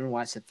AP poll. I don't know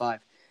why I said 5.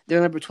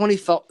 They're number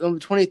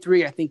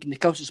 23, I think, in the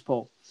coaches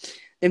poll.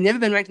 They've never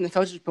been ranked in the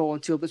coaches poll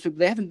until this week.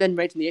 They haven't been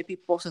ranked in the AP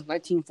poll since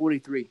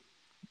 1943.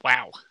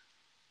 Wow.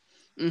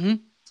 Mm-hmm.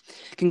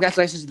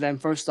 Congratulations to them,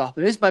 first off.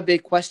 But here's my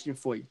big question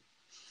for you.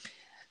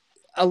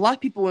 A lot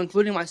of people,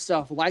 including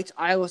myself, liked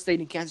Iowa State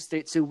and Kansas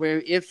State too, where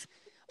if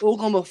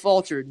Oklahoma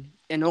faltered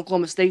and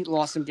Oklahoma State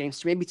lost some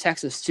games, maybe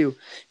Texas too,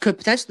 could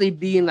potentially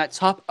be in that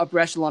top upper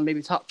echelon,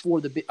 maybe top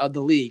 4 of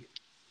the league.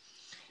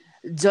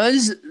 Do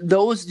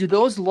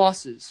those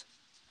losses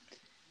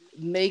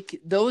make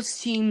those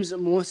teams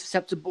more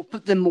susceptible,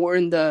 put them more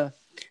in the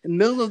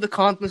middle of the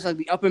conference, like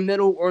the upper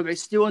middle, or are they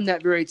still in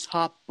that very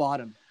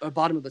bottom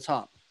of the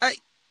top?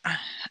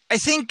 I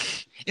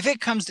think if it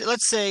comes to,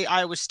 let's say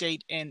Iowa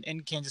State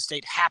and Kansas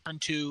State happen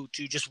to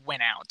just win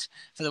out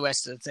for the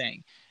rest of the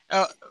thing,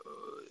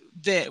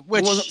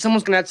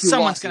 someone's going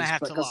to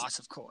have to lose,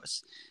 of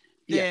course.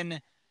 Yeah.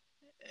 Then,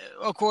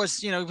 of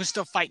course, we're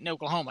still fighting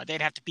Oklahoma.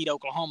 They'd have to beat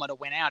Oklahoma to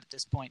win out at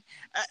this point.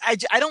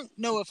 I don't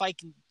know if I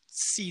can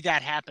see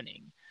that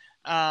happening.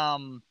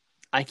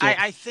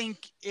 I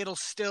think it'll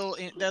still.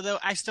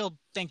 I still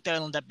think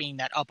they'll end up being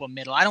that upper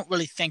middle. I don't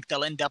really think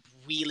they'll end up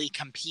really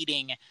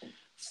competing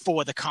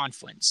for the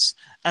conference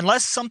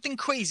unless something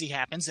crazy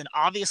happens, and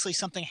obviously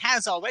something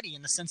has already,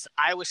 in the sense that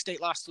Iowa State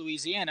lost to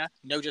Louisiana.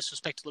 No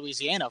disrespect to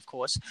Louisiana, of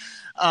course,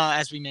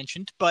 as we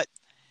mentioned, but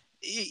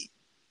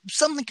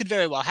something could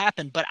very well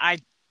happen. But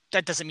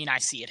that doesn't mean I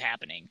see it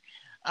happening.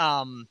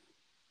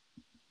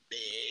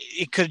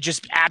 It could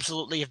just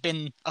absolutely have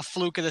been a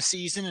fluke of the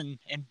season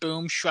and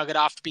boom, shrug it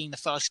off to being the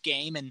first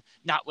game and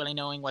not really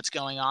knowing what's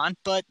going on.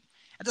 But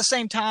at the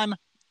same time,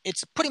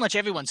 it's pretty much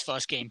everyone's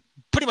first game.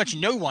 Pretty much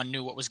no one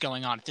knew what was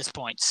going on at this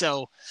point.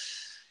 So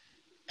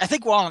I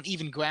think we're all on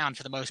even ground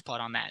for the most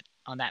part on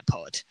that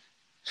part.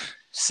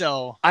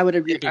 So I would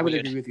agree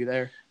with you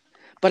there.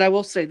 But I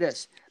will say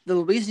this. The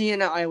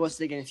Louisiana-Iowa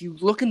State game, if you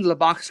look into the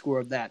box score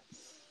of that,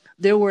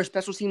 there were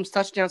special teams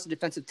touchdowns and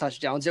defensive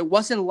touchdowns. It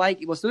wasn't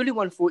like – it was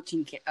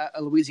 31-14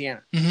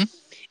 Louisiana. Mm-hmm.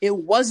 It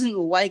wasn't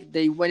like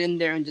they went in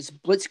there and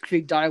just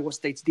blitzkrieged Iowa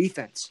State's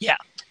defense. Yeah.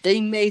 They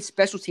made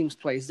special teams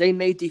plays. They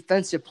made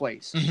defensive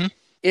plays. Mm-hmm.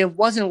 It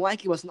wasn't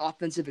like it was an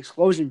offensive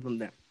explosion from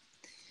them.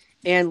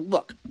 And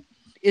look,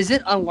 is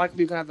it unlikely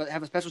you're going to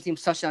have a special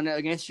teams touchdown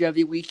against you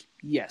every week?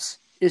 Yes.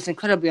 It's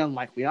incredibly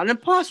unlikely. Not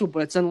impossible,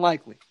 but it's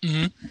unlikely.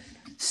 Mm-hmm.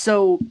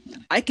 So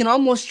I can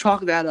almost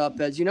chalk that up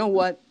as, you know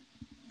what?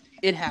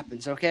 It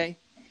happens, okay?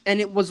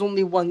 And it was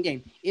only one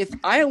game. If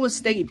Iowa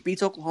State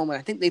beats Oklahoma,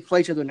 I think they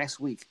play each other next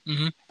week.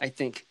 Mm-hmm. I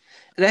think.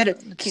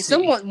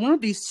 One of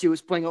these two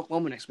is playing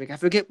Oklahoma next week. I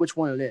forget which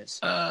one it is.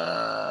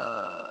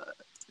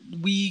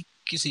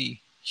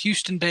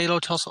 Houston, Baylor,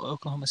 Tulsa,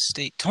 Oklahoma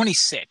State.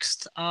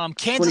 26th.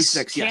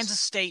 Kansas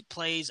State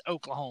plays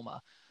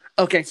Oklahoma.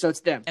 Okay, so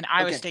it's them. And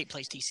Iowa State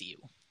plays TCU.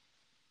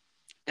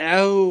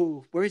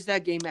 Oh, where's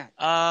that game at?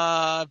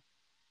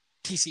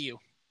 TCU.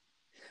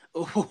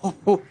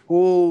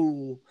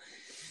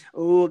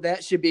 Oh,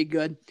 that should be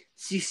good.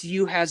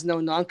 CCU has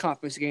no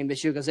non-conference game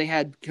this year because they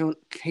had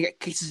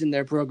cases in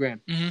their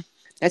program. Mm-hmm.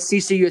 That's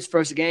CCU's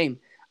first game.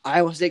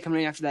 Iowa State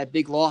coming in after that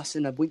big loss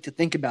in a week to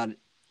think about it.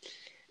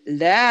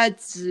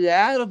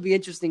 That'll be an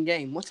interesting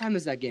game. What time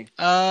is that game?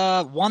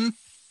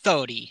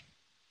 1:30.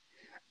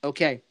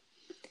 Okay.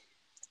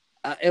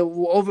 It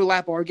will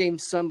overlap our game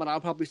some, but I'll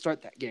probably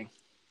start that game.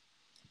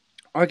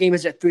 Our game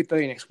is at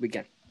 3:30 next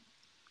weekend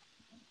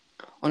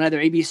on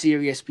either ABC or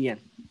ESPN.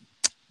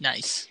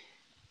 Nice.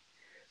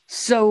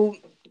 So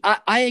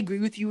I agree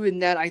with you in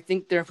that I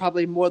think they're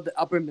probably more the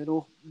upper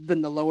middle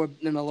than the lower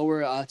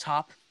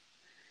top.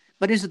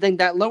 But here's the thing: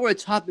 that lower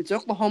top, it's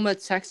Oklahoma,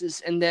 Texas,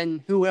 and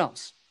then who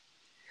else?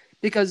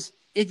 Because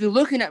if you're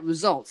looking at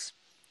results,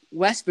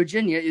 West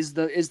Virginia is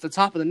the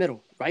top of the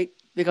middle, right?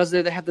 Because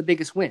they have the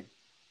biggest win.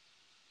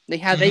 They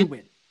have a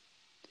win.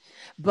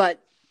 But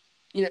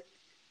you know,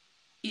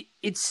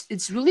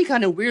 it's really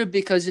kind of weird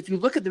because if you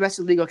look at the rest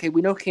of the league, okay,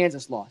 we know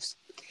Kansas lost.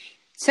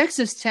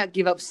 Texas Tech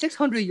gave up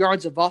 600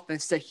 yards of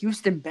offense to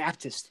Houston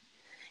Baptist,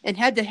 and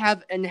had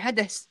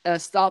to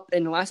stop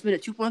in the last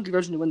minute 2-point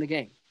conversion to win the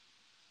game.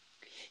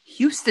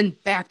 Houston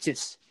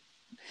Baptist.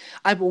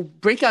 I will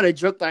break out a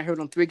joke that I heard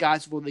on Three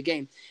Guys Before the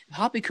Game.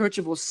 Hoppy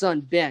Kercheval's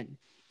son Ben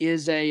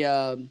is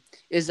a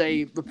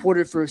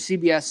reporter for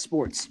CBS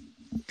Sports.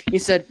 He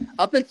said,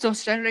 "Up until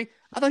Saturday,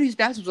 I thought Houston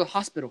Baptist was a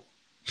hospital."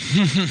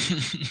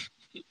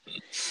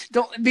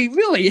 Don't be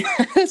really.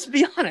 Let's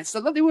be honest.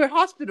 I thought they were a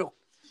hospital,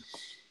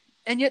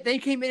 and yet they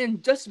came in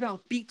and just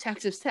about beat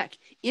Texas Tech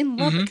in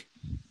Lubbock.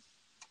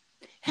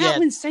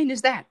 How insane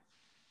is that?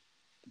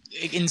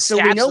 So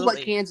we know what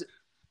Kansas.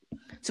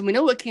 So we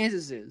know what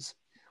Kansas is.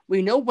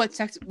 We know what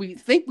Texas. We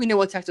think we know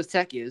what Texas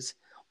Tech is.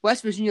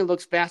 West Virginia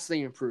looks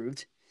vastly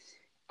improved.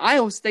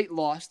 Iowa State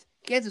lost.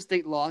 Kansas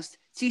State lost.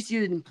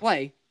 TCU didn't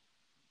play.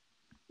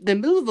 The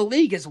middle of the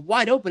league is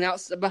wide open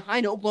out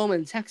behind Oklahoma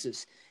and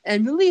Texas.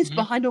 And really it's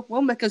behind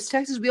Oklahoma because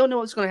Texas, we don't know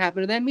what's going to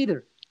happen to them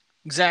either.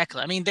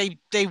 Exactly. I mean, they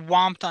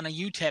whomped on a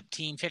UTEP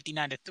team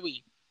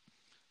 59-3.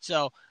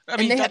 So, I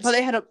mean, they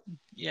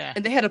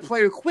had a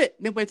player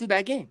quit midway through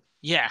that game.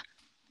 Yeah.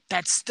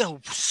 That's still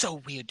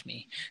so weird to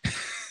me.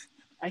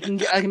 I can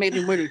make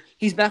it weirder.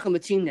 He's back on the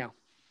team now.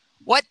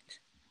 What?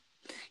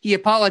 He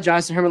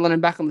apologized to Herman, let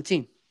him back on the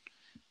team.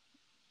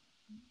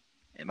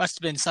 It must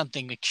have been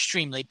something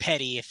extremely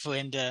petty for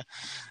him to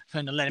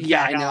let him back on.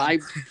 Yeah, I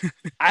know.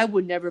 I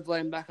would never have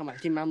let him back on my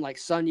team. I'm like,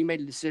 son, you made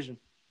a decision.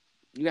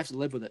 You have to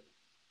live with it.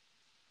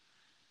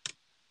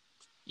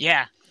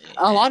 Yeah.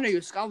 I'll honor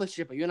your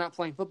scholarship, but you're not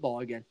playing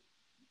football again.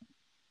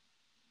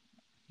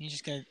 You're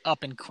just going to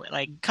up and quit.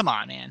 Like, come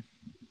on, man.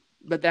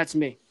 But that's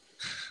me.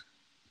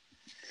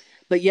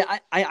 But yeah,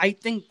 I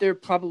think they're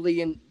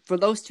probably in – for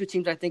those two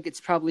teams, I think it's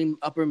probably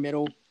upper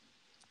middle.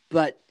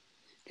 But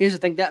here's the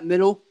thing. That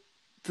middle,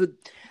 for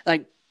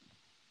like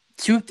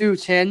 2 through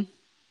 10,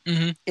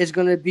 is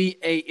going to be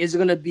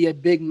a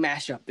big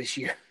mashup this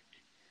year.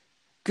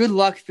 Good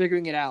luck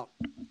figuring it out.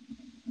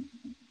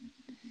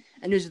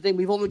 And here's the thing.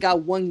 We've only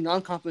got one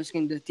non-conference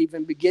game to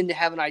even begin to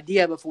have an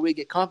idea before we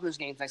get conference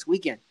games next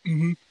weekend.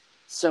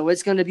 So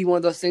it's going to be one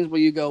of those things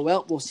where you go,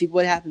 well, we'll see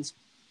what happens.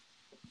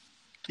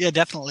 Yeah,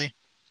 definitely.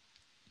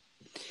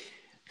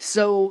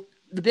 So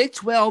the Big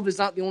 12 is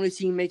not the only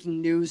team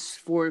making news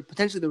for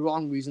potentially the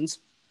wrong reasons,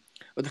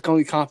 or the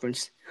only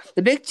conference.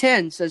 The Big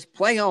 10 says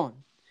play on.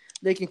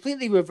 They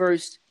completely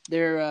reversed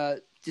their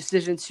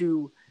decision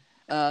to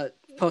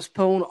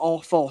postpone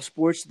all fall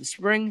sports to the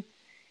spring,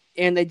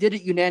 and they did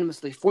it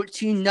unanimously,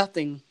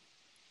 14-0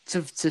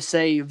 to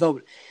say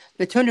vote.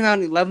 They turned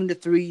around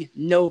 11-3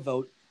 no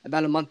vote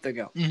about a month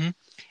ago.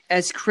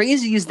 As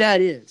crazy as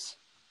that is,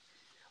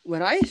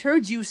 when I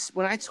told you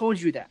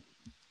that,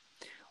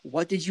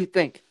 what did you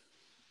think?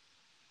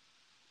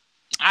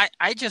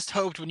 I just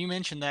hoped when you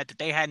mentioned that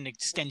they had an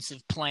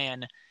extensive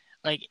plan,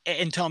 like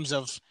in terms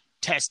of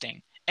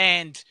testing.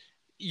 And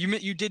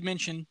you did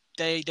mention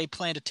they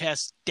plan to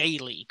test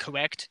daily,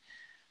 correct?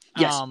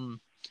 Yes.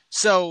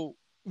 So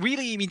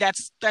really, I mean,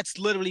 that's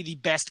literally the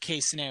best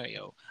case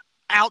scenario.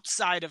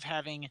 Outside of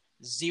having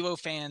 0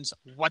 fans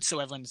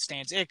whatsoever in the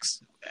stands,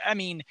 I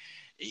mean,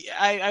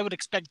 I would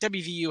expect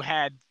WVU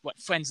had not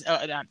friends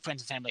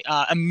and family,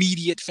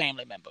 immediate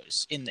family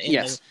members in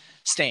the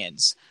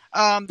stands.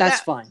 That's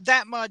fine.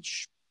 That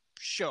much,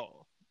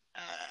 sure.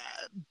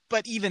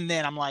 But even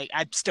then, I'm like,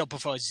 I'd still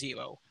prefer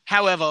 0.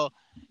 However,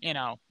 you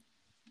know,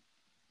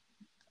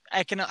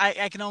 I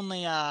can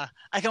only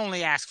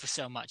ask for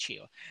so much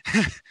here.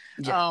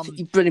 Yeah,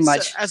 pretty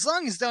much. So as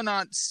long as they're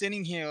not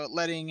sitting here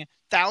letting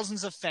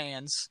thousands of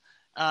fans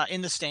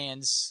in the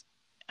stands.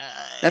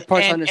 That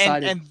part's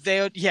undecided.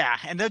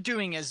 And they're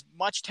doing as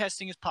much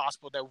testing as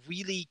possible. They're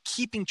really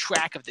keeping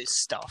track of this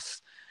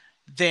stuff.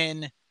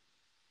 Then,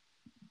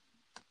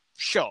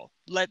 sure,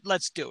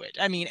 let's do it.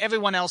 I mean,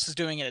 everyone else is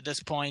doing it at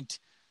this point.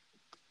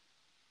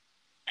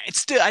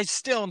 I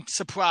still am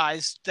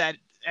surprised that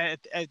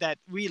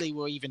really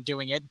we're even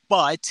doing it,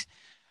 but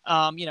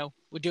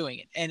we're doing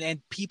it,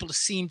 and people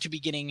seem to be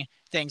getting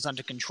things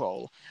under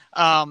control.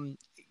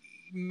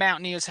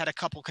 Mountaineers had a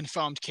couple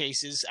confirmed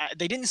cases.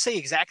 They didn't say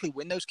exactly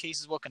when those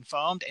cases were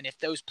confirmed and if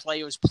those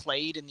players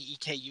played in the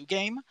EKU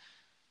game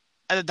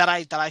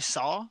that I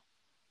saw.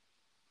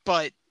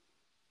 But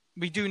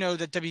we do know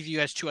that WVU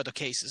has 2 other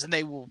cases, and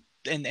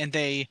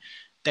they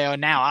are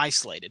now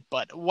isolated.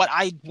 But what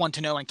I want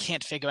to know and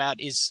can't figure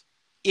out is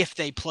if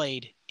they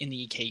played in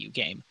the EKU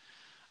game,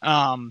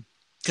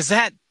 because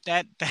that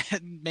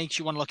makes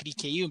you want to look at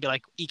EKU and be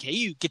like,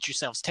 EKU, get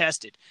yourselves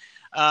tested.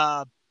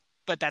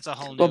 But that's a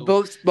whole new.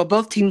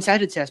 Both teams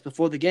had a test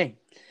before the game.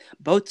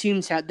 Both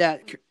teams had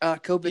that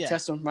COVID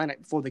test on Friday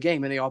night before the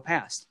game, and they all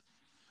passed.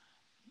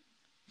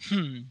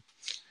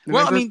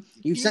 Remember? Well, I mean,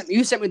 you sent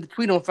me the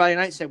tweet on Friday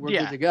night and said we're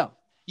good to go.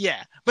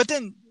 Yeah, but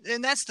then,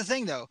 and that's the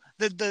thing, though.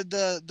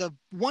 The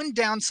one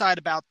downside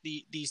about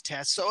these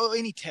tests, or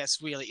any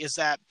tests really, is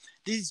that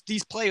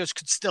these players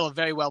could still have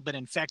very well been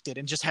infected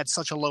and just had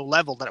such a low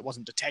level that it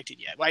wasn't detected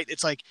yet, right?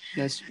 It's like,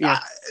 yes, yeah.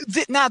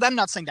 Now I'm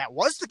not saying that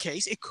was the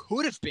case. It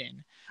could have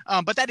been,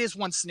 but that is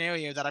one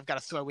scenario that I've got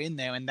to throw in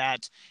there, and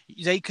that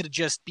they could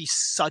just be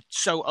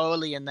so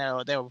early in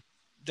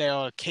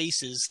their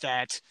cases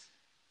that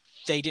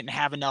they didn't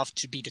have enough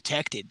to be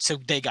detected, so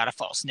they got a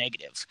false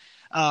negative.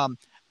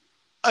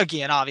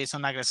 Again, obviously,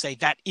 I'm not going to say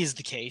that is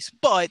the case,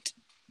 but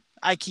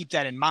I keep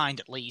that in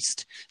mind at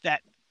least, that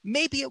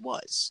maybe it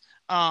was.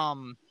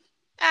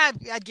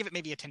 I'd give it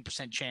maybe a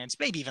 10% chance,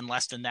 maybe even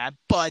less than that.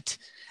 But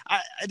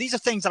these are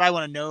things that I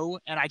want to know,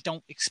 and I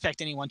don't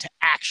expect anyone to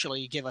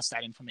actually give us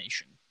that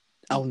information.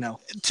 Oh, no.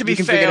 To be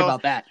fair, forget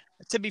about that.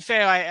 To be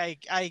fair, I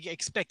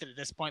expect it at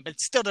this point, but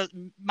still,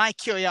 my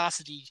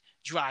curiosity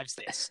drives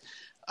this.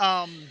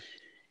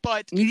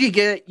 But you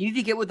need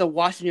to get with the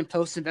Washington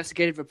Post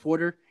investigative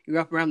reporter. You're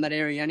up around that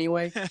area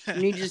anyway.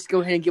 You need to just go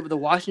ahead and get with the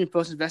Washington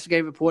Post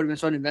investigative reporter and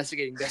start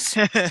investigating this.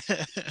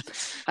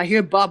 I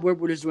hear Bob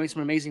Woodward is doing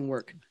some amazing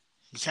work.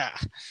 Yeah.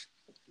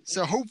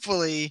 So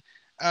hopefully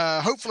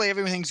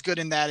everything's good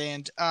in that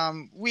end.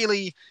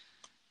 Really,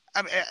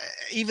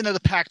 even though the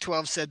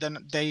Pac-12 said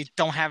that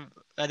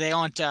they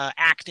aren't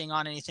acting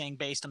on anything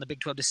based on the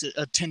Big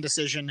 10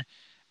 decision,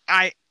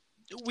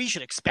 we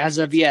should expect as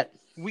of yet.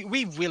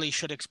 We really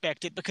should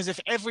expect it, because if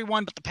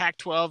everyone but the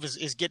Pac-12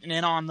 is getting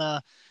in on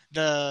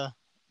the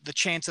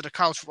chance at a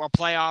college football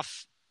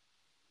playoff,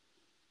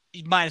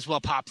 you might as well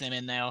pop them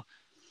in there.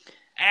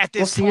 At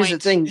this point,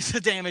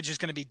 the damage is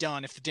going to be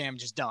done if the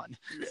damage is done.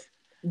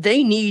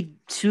 They need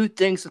two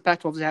things for the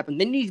Pac-12 to happen.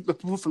 They need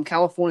approval from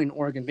California and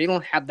Oregon. They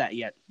don't have that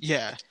yet.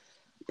 Yeah.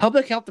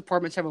 Public health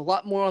departments have a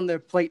lot more on their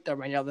plate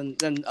right now than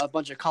a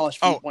bunch of college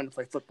people wanting to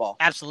play football.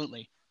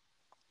 Absolutely.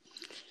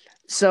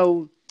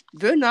 So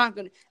they're not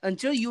going to,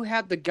 until you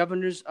have the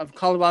governors of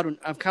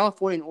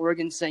California and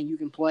Oregon saying you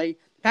can play,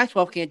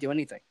 Pac-12 can't do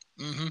anything.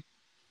 Mm-hmm.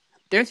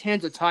 Their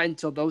hands are tied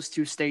until those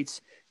two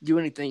states do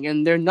anything,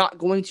 and they're not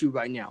going to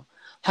right now.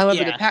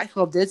 However, the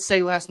Pac-12 did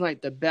say last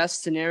night the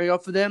best scenario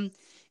for them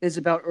is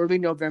about early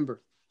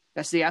November.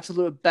 That's the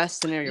absolute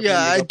best scenario. Yeah,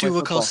 I do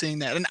recall seeing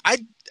that, and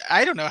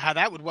I don't know how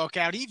that would work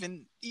out either.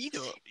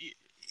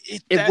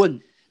 It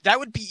wouldn't. That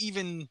would be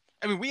even.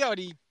 I mean, we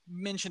already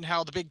mentioned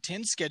how the Big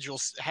Ten schedule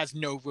has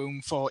no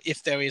room for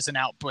if there is an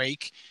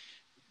outbreak.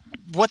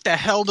 What the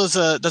hell does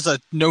a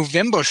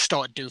November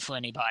start do for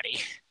anybody?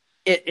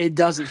 It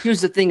doesn't.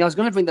 Here's the thing. I was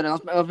going to bring that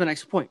up. That was my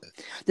next point.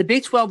 The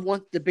Big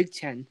 12 the Big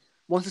 10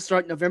 wants to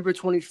start October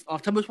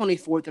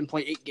 24th and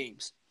play 8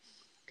 games.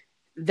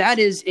 That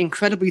is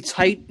incredibly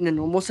tight in a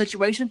normal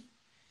situation.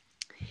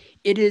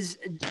 It is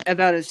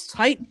about as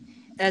tight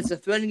as the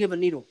threading of a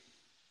needle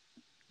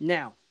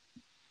now.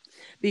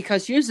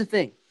 Because here's the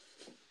thing.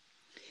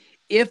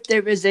 If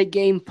there is a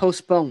game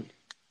postponed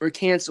or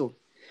canceled,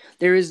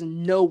 there is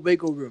no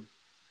wiggle room.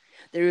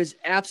 There is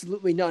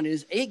absolutely none. It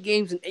is 8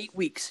 games in 8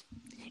 weeks.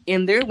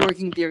 And their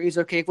working theory is,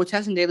 okay, if we're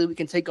testing daily, we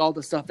can take all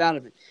the stuff out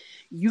of it.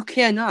 You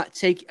cannot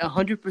take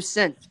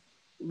 100%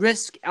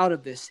 risk out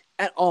of this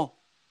at all.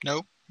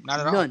 Nope, not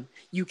at all. None.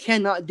 You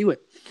cannot do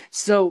it.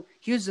 So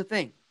here's the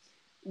thing.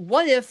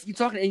 What if you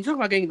talk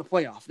about getting the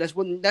playoff?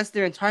 That's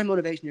their entire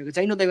motivation here, because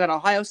they know they've got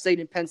Ohio State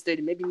and Penn State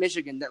and maybe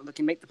Michigan that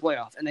can make the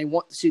playoff, and they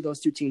want to see those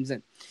two teams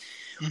in.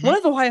 Mm-hmm. What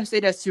if Ohio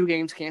State has 2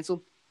 games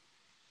canceled?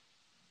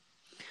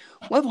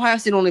 What if Ohio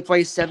State only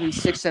plays 7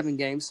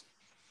 games?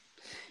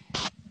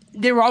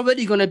 They're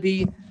already going to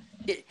be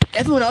 –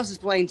 everyone else is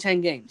playing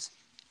 10 games.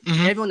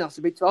 Mm-hmm. Everyone else.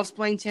 The Big 12 is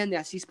playing 10.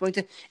 The SEC is playing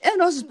 10.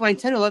 Everyone else is playing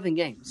 10 or 11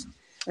 games.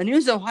 And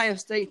here's Ohio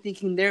State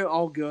thinking they're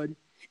all good,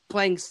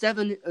 playing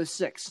 7 or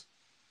 6.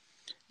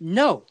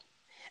 No,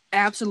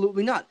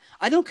 absolutely not.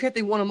 I don't care if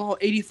they won them all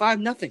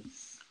 85-0.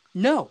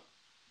 No.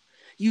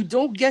 You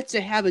don't get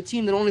to have a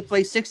team that only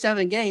plays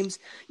 6-7 games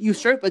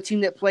usurp a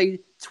team that played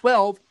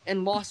 12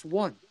 and lost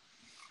 1.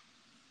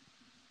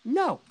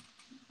 No.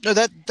 No,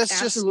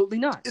 that's absolutely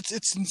just, not.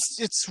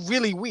 It's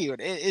really weird.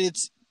 It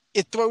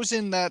throws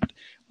in that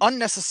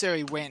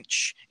unnecessary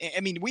winch. I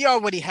mean, we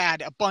already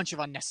had a bunch of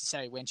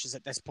unnecessary winches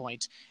at this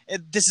point.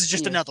 This is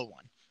just another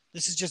one.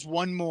 This is just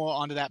one more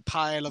onto that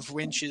pile of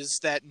winches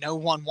that no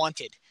one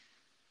wanted.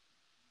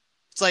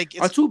 It's like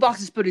our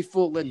toolbox is pretty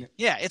full, isn't it?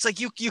 Yeah, it's like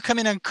you come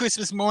in on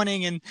Christmas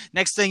morning, and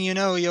next thing you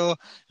know, you're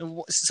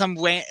some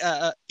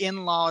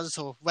in-laws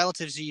or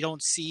relatives you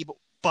don't see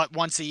but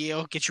once a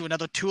year get you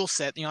another tool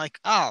set, and you're like,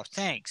 oh,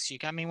 thanks, you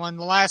got me one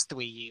the last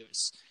 3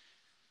 years.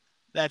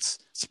 That's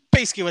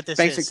basically what this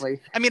is.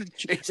 I mean,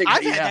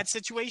 I've had that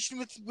situation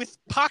with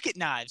pocket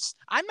knives.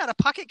 I'm not a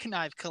pocket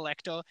knife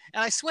collector,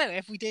 and I swear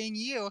every day in a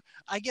year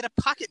I get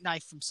a pocket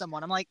knife from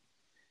someone. I'm like,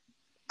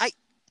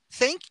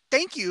 thank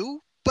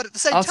you, but at the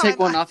same time, I'll take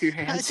one off your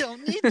hands. I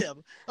don't need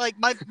them. Like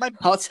my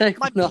I'll take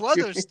my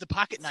brother's the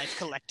pocket knife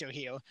collector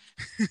here.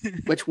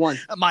 Which one?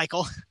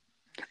 Michael.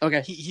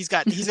 Okay. He's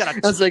got I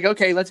was like,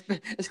 okay, let's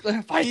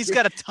clarify. he's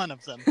got a ton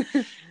of them.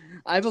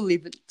 I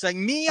believe it. It's like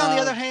me, on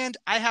the other hand,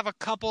 I have a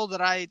couple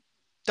that I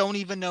don't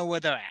even know where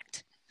they're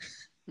at.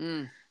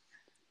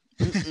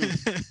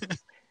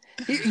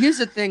 Here's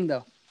the thing,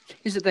 though.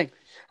 Here's the thing.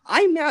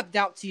 I mapped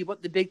out to you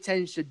what the Big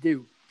Ten should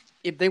do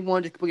if they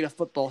wanted to complete a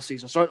football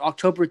season. Start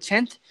October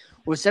 10th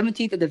or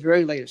 17th at the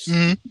very latest.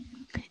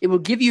 It will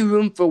give you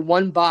room for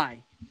one bye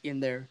in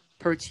there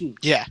per team.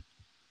 Yeah.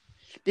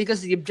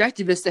 Because the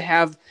objective is to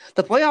have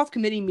the playoff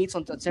committee meets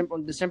on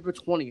December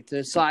 20th to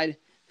decide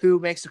who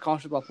makes the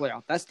college football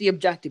playoff. That's the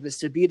objective, is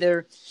to be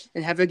there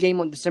and have a game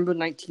on December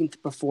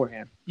 19th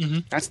beforehand.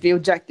 That's the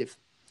objective.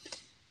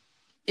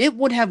 It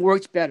would have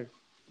worked better.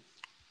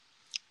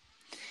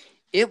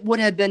 It would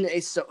have been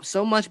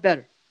so much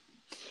better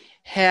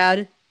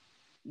had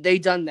they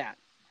done that.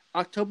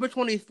 October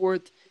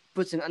 24th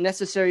puts an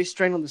unnecessary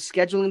strain on the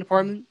scheduling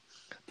department,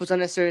 puts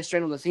unnecessary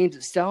strain on the teams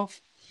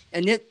itself,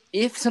 and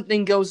if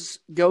something goes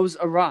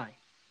awry,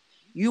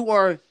 you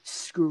are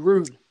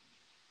screwed.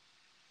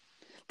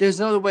 There's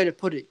no other way to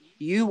put it.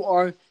 You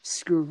are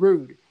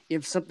screwed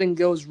if something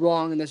goes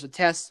wrong and there's a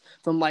test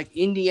from like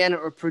Indiana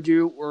or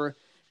Purdue or,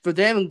 for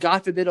them,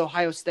 God forbid,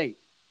 Ohio State.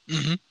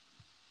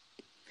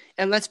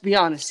 And let's be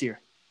honest here.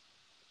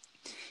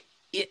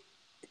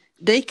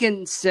 They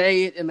can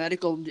say the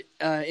medical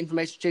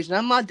information changed, and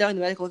I'm not doubting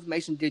the medical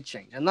information did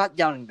change. I'm not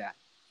doubting that.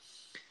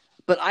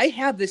 But I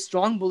have this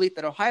strong belief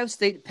that Ohio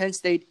State, Penn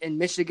State, and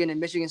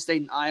Michigan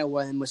State, and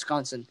Iowa, and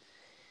Wisconsin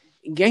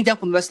ganged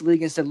up on the rest of the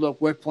league and said,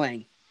 look, we're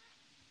playing.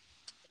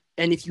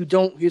 And if you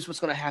don't, here's what's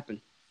going to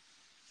happen.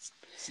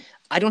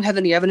 I don't have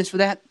any evidence for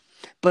that,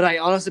 but I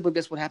honestly believe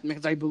that's what happened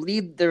because I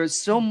believe there is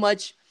so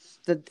much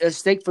at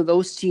stake for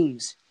those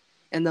teams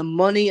and the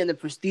money and the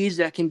prestige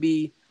that can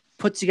be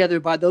put together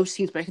by those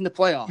teams making the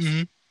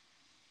playoffs.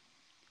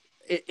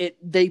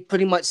 They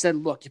pretty much said,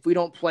 look, if we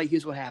don't play,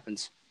 here's what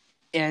happens.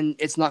 And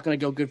it's not going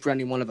to go good for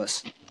any one of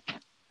us.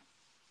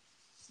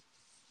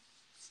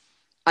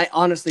 I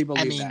honestly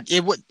believe that.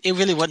 It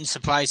really wouldn't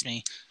surprise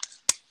me.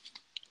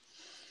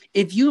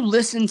 If you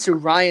listen to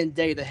Ryan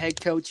Day, the head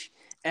coach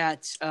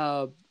at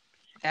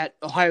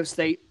Ohio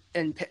State,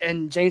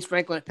 and James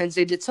Franklin at Penn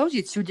State, it tells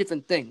you two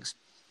different things.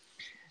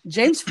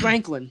 James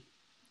Franklin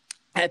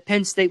at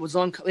Penn State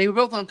they were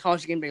both on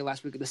College Game Day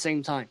last week at the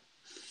same time.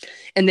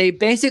 And they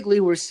basically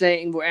were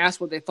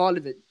asked what they thought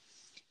of it.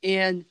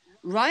 And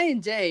Ryan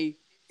Day,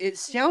 it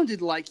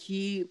sounded like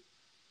he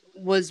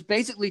was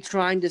basically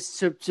trying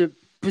to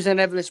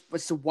present evidence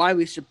as to why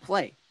we should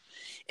play.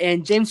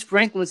 And James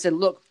Franklin said,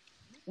 look,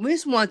 we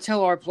just want to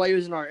tell our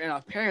players and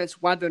our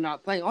parents why they're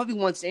not playing. All we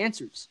want is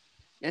answers.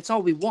 That's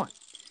all we want.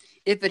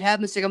 If it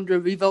happens to come to a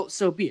revote,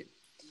 so be it.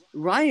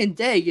 Ryan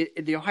Day,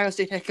 the Ohio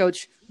State head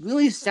coach,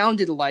 really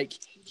sounded like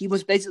he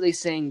was basically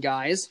saying,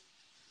 guys,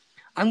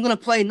 I'm going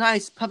to play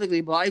nice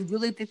publicly, but I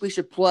really think we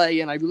should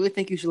play, and I really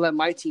think you should let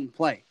my team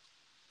play.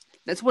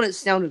 That's what it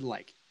sounded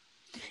like.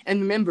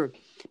 And remember,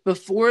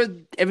 before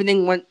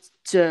everything went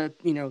to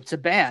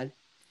bad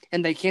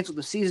and they canceled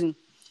the season,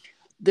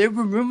 there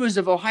were rumors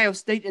of Ohio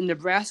State and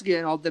Nebraska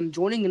and all of them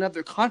joining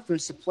another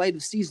conference to play the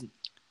season.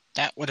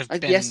 That would have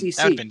like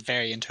been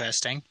very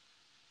interesting.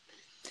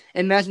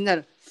 Imagine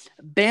that.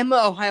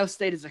 Bama, Ohio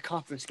State is a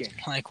conference game.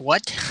 Like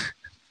what?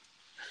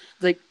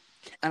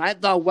 And I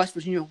thought West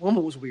Virginia,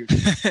 Oklahoma was weird.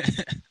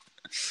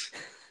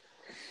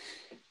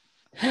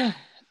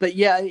 But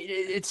yeah,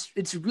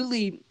 it's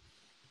really,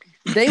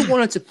 they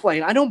wanted to play.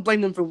 And I don't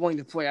blame them for wanting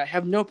to play. I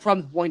have no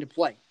problem with wanting to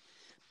play.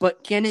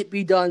 But can it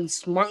be done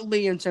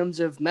smartly in terms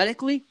of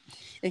medically?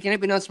 And can it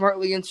be done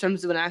smartly in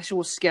terms of an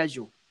actual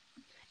schedule?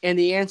 And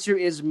the answer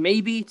is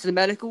maybe to the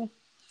medical,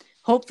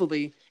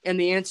 hopefully. And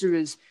the answer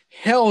is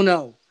hell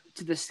no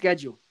to the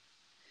schedule.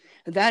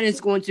 That is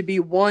going to be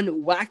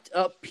one whacked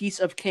up piece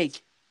of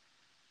cake.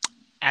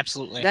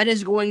 Absolutely. That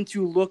is going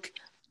to look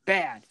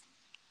bad.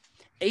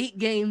 8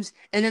 games,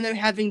 and then they're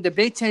having the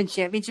Big Ten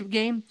championship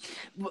game.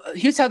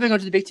 Here's how they're going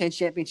to the Big Ten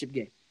championship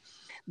game.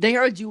 They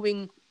are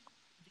doing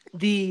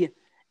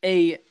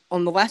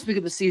on the last week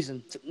of the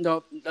season,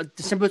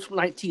 December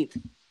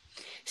 19th,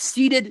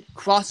 seeded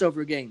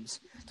crossover games.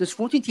 There's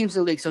 14 teams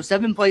in the league, so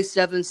 7 plays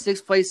 7,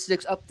 6 plays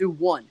 6, up through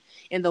 1.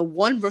 And the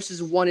 1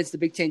 versus 1 is the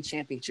Big Ten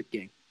championship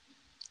game.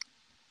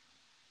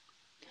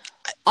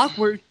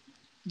 Awkward.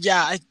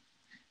 Yeah,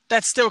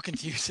 that still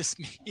confuses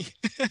me.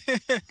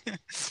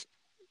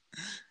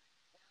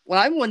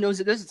 Well, everyone knows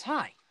that there's a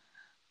tie.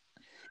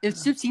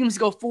 If 2 teams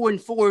go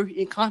 4-4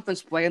 in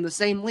conference play in the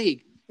same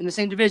league, in the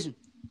same division.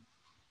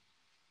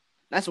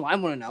 That's what I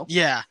want to know.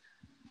 Yeah.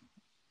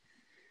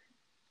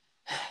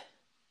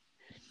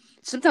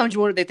 Sometimes you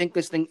wonder if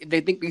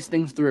they think these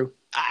things through.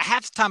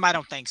 Half the time, I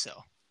don't think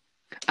so.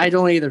 I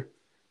don't either.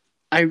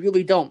 I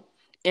really don't.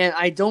 And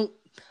I don't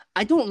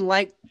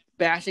like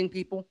bashing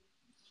people,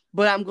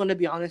 but I'm going to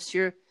be honest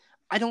here.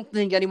 I don't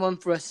think anyone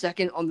for a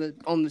second on the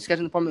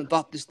scheduling department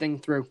thought this thing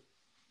through.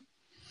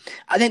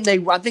 I think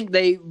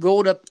they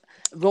rolled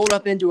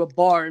up into a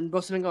bar and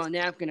wrote something on a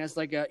napkin as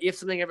like if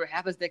something ever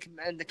happens,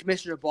 and the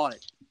commissioner bought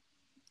it.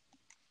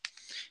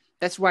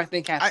 That's what I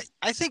think happened.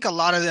 I think a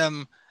lot of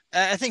them.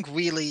 I think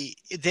really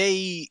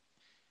they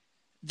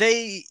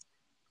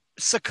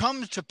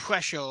succumbed to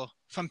pressure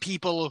from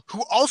people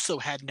who also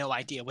had no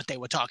idea what they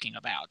were talking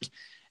about,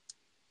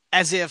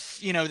 as if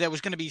there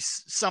was going to be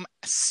some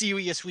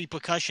serious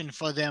repercussion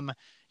for them,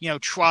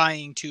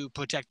 trying to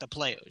protect the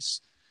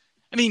players.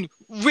 I mean,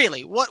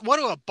 really, what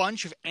are a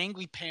bunch of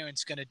angry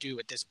parents going to do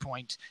at this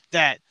point?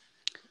 That,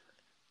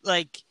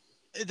 like,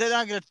 they're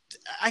not going to.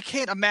 I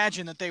can't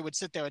imagine that they would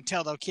sit there and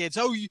tell their kids,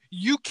 "Oh,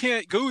 you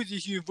can't go to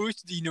this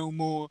university no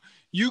more.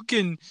 You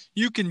can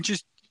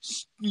just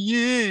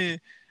yeah."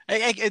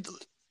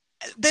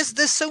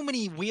 There's so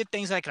many weird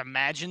things I can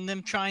imagine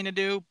them trying to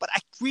do, but I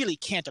really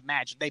can't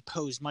imagine they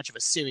pose much of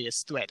a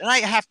serious threat. And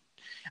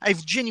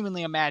I've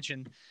genuinely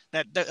imagined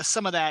that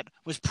some of that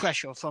was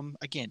pressure from,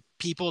 again,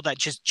 people that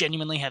just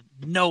genuinely have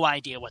no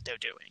idea what they're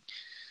doing.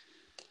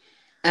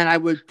 And I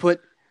would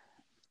put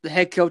the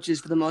head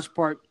coaches, for the most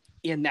part,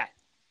 in that.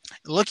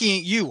 Looking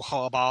at you,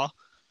 Harbaugh.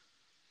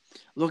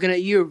 Looking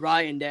at you,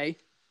 Ryan Day.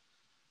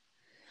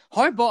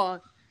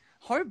 Harbaugh,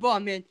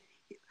 man,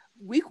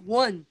 week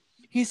 1,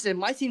 he said,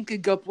 my team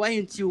could go play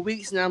in 2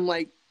 weeks, and I'm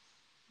like,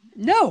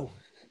 no.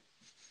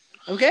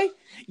 Okay?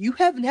 You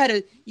haven't had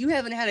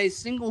a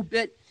single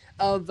bit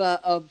of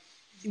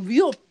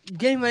real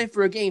getting ready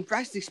for a game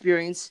practice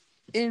experience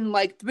in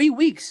like 3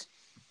 weeks.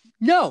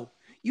 No.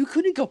 You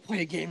couldn't go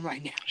play a game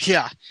right now.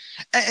 Yeah.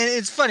 And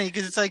it's funny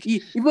because it's like...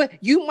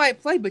 You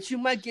might play, but you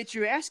might get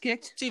your ass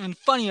kicked. It's even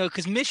funnier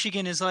because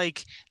Michigan is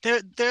like...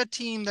 They're a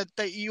team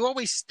that you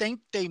always think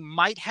they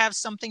might have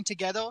something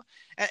together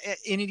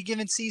in any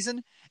given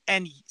season,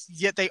 and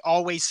yet they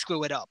always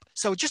screw it up.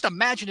 So just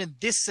imagine in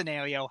this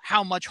scenario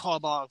how much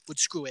Harbaugh would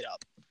screw it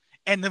up.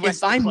 And the rest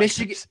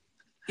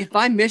if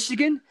I'm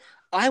Michigan,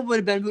 I would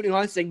have been voting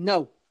on saying,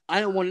 no, I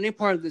don't want any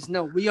part of this.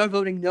 No, we are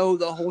voting no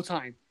the whole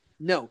time.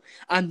 No,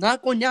 I'm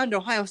not going down to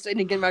Ohio State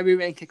and getting my rear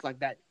end kicked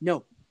like that.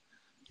 No.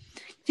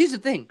 Here's the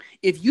thing.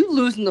 If you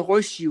lose in the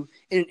horseshoe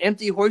in an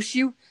empty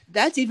horseshoe,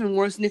 that's even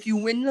worse than if you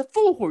win in a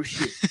full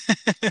horseshoe.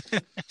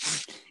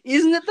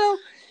 Isn't it, though?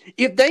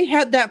 If they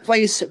had that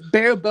place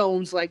bare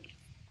bones, like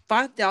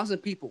 5,000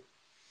 people,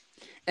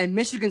 and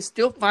Michigan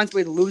still finds a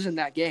way to lose in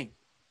that game,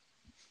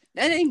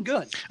 that ain't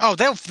good. Oh,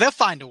 they'll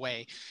find a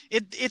way.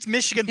 It's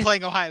Michigan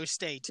playing Ohio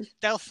State.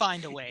 They'll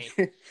find a way.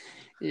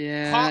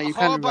 Yeah, you're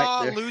kind of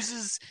right there.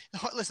 Loses.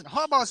 Listen,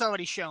 Harbaugh's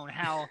already shown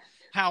how.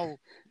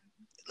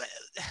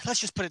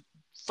 Let's just put it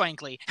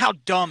frankly, how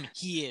dumb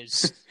he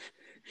is.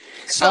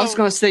 I was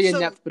going to say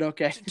inept, but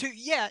okay.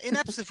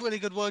 Inept's a really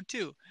good word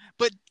too.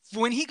 But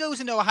when he goes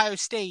into Ohio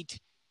State,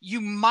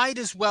 you might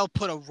as well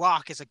put a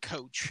rock as a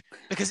coach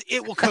because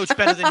it will coach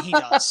better than he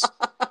does.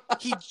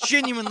 He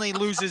genuinely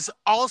loses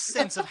all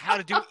sense of how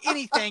to do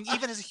anything,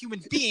 even as a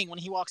human being, when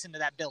he walks into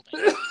that building.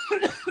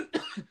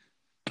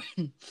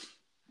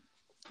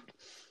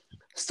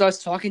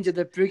 Starts talking to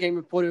the pregame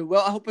reporter.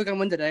 Well, I hope we can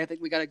win today. I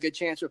think we got a good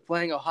chance. We're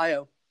playing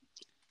Ohio.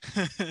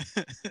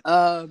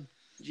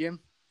 Jim.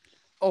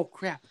 Oh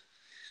crap.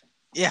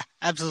 Yeah,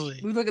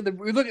 absolutely. We look at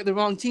the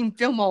wrong team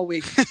film all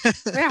week.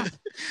 Crap.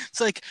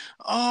 It's like,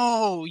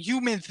 oh,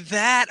 you meant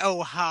that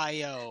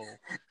Ohio.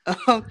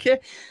 Okay.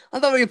 I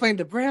thought we were playing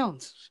the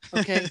Browns.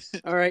 Okay.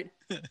 All right.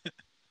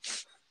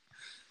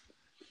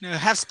 No,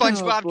 have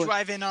SpongeBob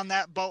drive in on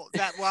that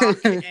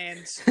rock,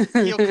 and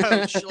he'll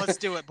coach. Let's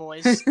do it,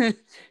 boys.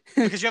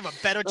 Because you have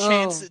a better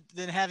chance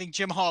than having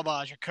Jim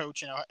Harbaugh as your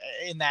coach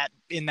in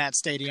that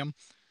stadium.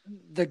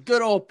 The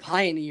good old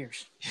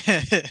Pioneers.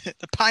 The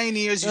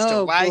Pioneers used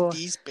to ride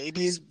these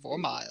babies for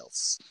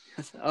miles.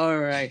 All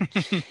right.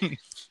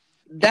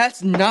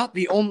 That's not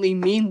the only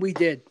meme we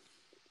did.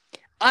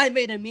 I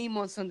made a meme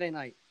on Sunday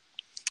night.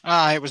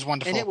 It was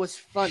wonderful. And it was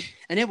fun.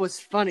 And it was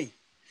funny.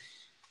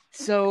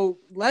 So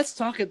let's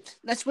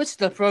switch to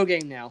the pro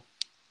game now.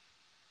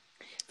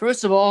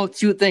 First of all,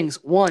 2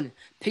 things. 1,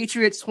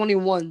 Patriots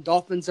 21,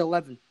 Dolphins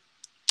 11.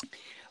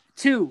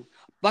 2,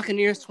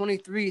 Buccaneers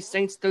 23,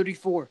 Saints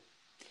 34.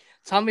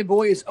 Tommy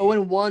Boy is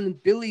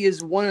 0-1, Billy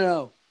is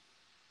 1-0.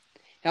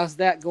 How's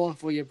that going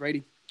for you,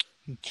 Brady?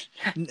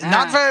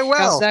 Not very well.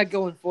 How's that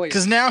going for you?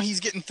 Because now he's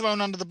getting thrown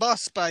under the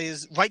bus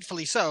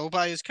rightfully so,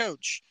 by his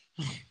coach.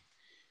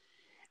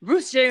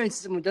 Bruce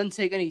Arians doesn't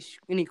take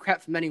any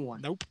crap from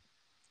anyone. Nope.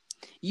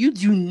 You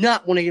do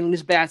not want to get on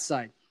his bad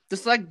side.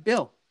 Just like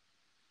Bill.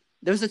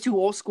 Those are 2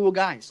 old school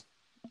guys.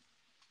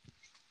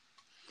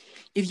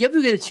 If you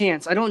ever get a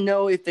chance, I don't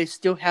know if they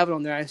still have it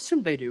on there. I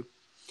assume they do.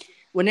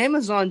 When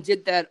Amazon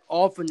did that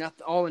All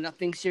or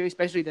Nothing series,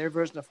 especially their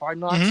version of Hard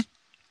Knocks,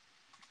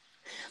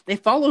 they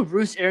followed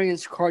Bruce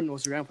Arians'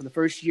 Cardinals around for the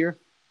first year.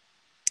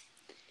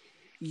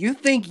 You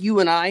think you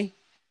and I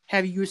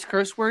have used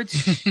curse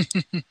words?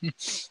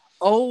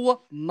 Oh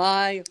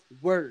my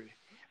word.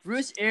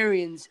 Bruce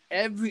Arians,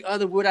 every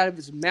other word out of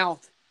his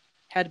mouth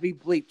had to be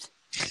bleeped.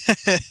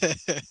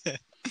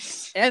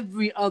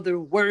 Every other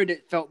word,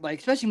 it felt like,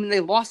 especially when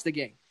they lost the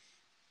game.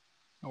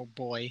 Oh,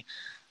 boy.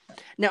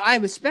 Now, I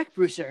respect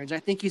Bruce Arians. I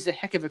think he's a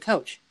heck of a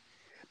coach.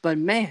 But,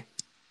 man,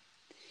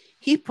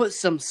 He put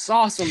some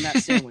sauce on that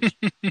sandwich.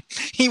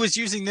 He was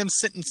using them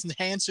sentence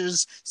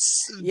enhancers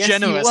Yes,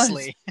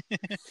 generously.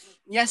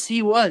 Yes,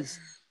 he was.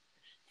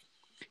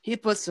 He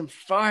put some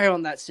fire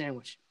on that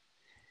sandwich.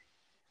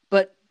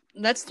 But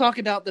let's talk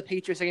about the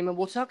Patriots game, and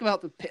we'll talk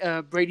about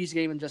the Brady's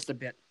game in just a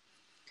bit.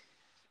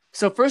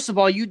 So first of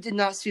all, you did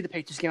not see the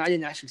Patriots game. I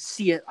didn't actually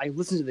see it. I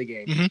listened to the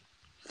game. Mm-hmm.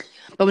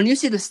 But when you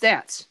see the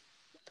stats,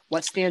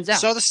 what stands out?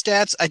 So the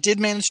stats, I did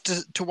manage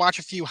to watch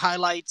a few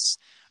highlights.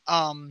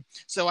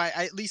 So I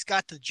at least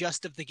got the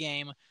gist of the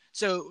game.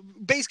 So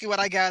basically what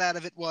I got out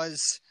of it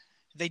was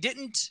they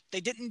didn't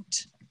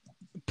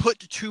put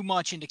too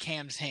much into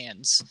Cam's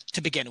hands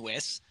to begin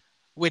with,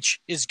 which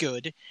is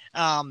good.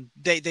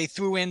 They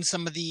threw in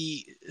some of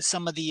the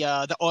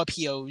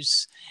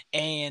RPOs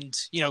and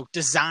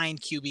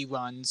designed QB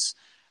runs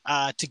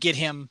to get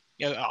him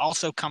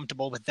also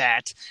comfortable with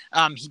that.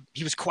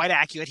 He was quite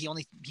accurate. He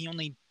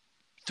only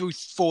threw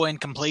 4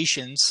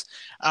 incompletions.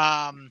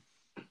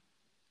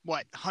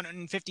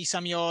 150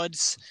 some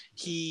yards.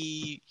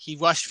 He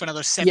rushed for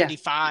another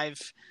 75.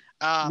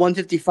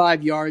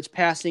 155 yards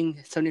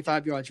passing,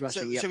 75 yards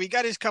rushing. So he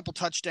got his couple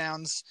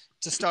touchdowns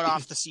to start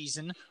off the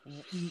season.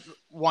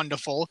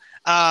 Wonderful.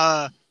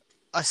 A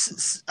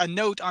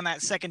note on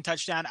that second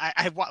touchdown.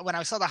 When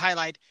I saw the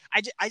highlight,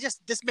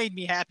 this made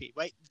me happy.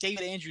 Right,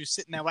 David Andrews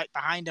sitting there right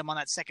behind him on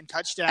that second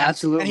touchdown.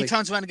 Absolutely. And he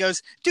turns around and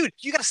goes, "Dude,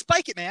 you got to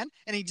spike it, man!"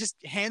 And he just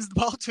hands the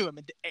ball to him,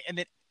 and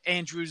then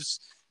Andrews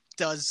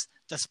does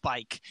the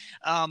spike.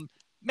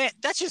 Man,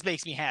 that just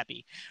makes me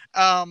happy.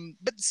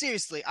 But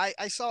seriously,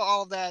 I saw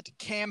all of that.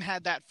 Cam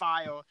had that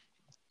fire.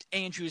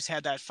 Andrews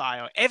had that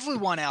fire.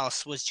 Everyone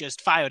else was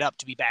just fired up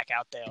to be back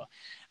out there.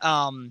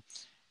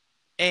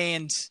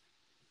 And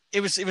it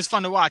was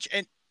fun to watch.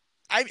 And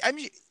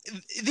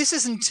this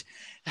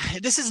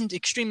isn't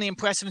extremely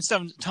impressive in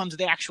terms of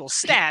the actual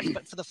stat,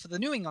 but for the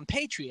New England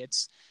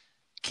Patriots,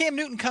 Cam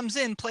Newton comes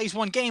in, plays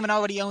one game, and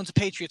already owns a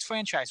Patriots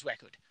franchise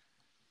record.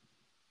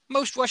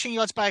 Most rushing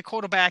yards by a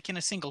quarterback in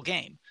a single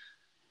game.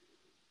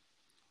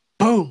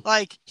 Boom.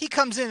 Like, he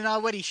comes in and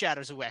already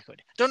shatters a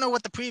record. Don't know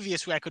what the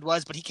previous record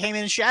was, but he came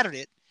in and shattered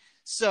it.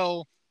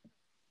 So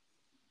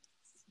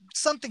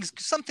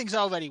something's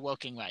already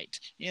working right.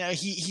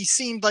 He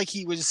seemed like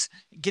he was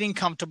getting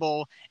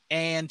comfortable,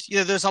 and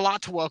there's a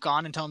lot to work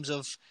on in terms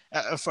of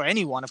for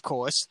anyone, of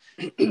course.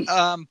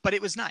 But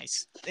it was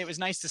nice. It was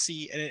nice to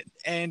see it,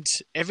 and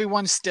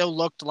everyone still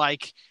looked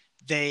like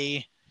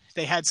they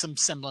had some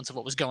semblance of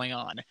what was going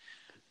on.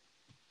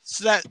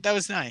 So that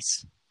was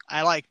nice.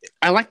 I liked it.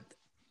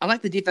 I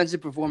like the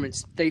defensive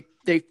performance. They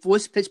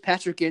forced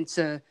Fitzpatrick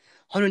into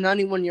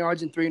 191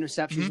 yards and 3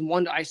 interceptions and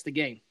won to ice the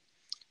game.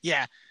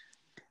 Yeah.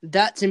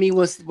 That to me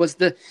was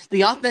the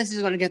offense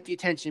is going to get the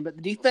attention, but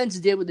the defense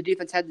did what the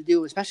defense had to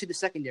do, especially the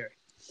secondary.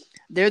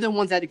 They're the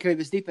ones that had to carry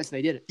this defense, and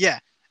they did it. Yeah.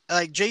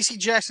 Like J.C.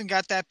 Jackson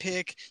got that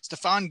pick.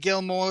 Stephon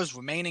Gilmore's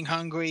remaining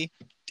hungry,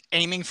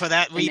 aiming for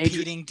that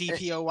repeating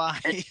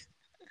DPOY.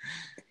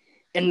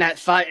 And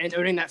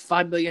earning that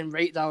 $5 million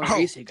rate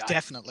raise he got.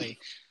 Definitely.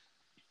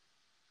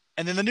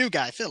 And then the new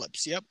guy,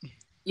 Phillips. Yep.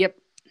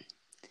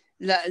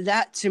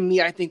 That to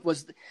me, I think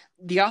was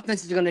the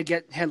offense is going to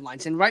get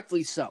headlines, and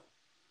rightfully so.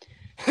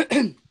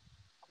 But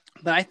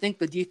I think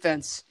the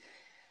defense,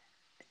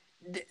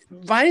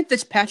 Ryan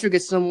Fitzpatrick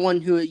is someone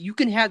who you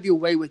can have your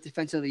way with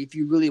defensively if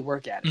you really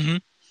work at it. Mm-hmm.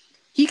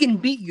 He can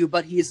beat you,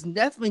 but he is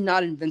definitely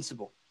not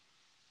invincible.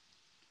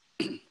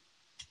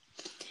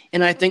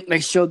 And I think they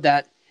showed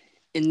that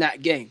in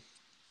that game.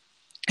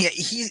 Yeah,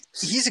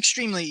 he's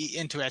extremely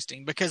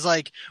interesting because,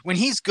 like, when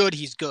he's good,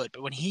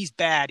 but when he's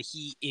bad,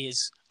 he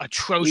is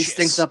atrocious. He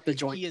stinks up the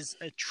joint. He is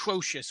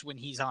atrocious when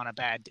he's on a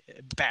bad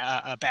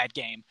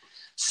game.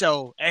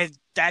 So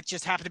that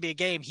just happened to be a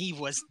game he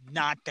was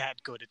not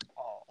that good at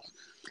all.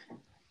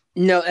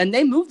 No, and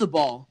they moved the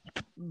ball,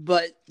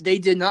 but they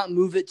did not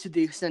move it to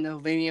the extent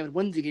of being able to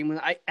win the game.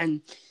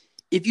 And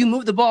if you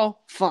move the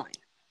ball, fine,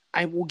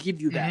 I will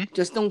give you that.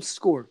 Just don't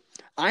score.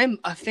 I'm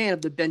a fan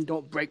of the bend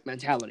don't break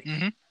mentality.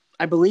 Mm-hmm.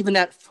 I believe in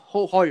that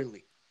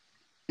wholeheartedly.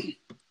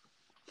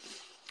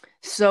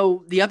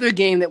 So the other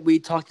game that we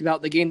talked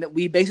about, the game that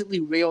we basically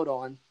railed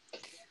on,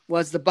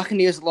 was the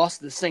Buccaneers lost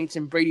to the Saints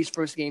in Brady's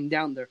first game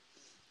down there.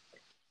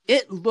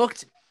 It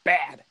looked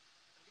bad.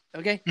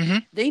 Okay? Mm-hmm.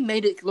 They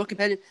made it look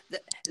competitive.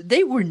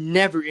 They were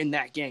never in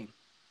that game.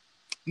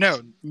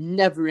 No.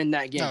 Never in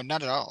that game. No,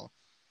 not at all.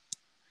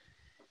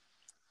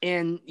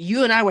 And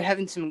you and I were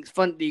having some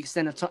fun at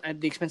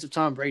the expense of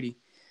Tom Brady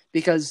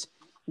because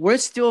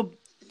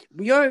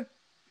we are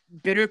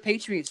bitter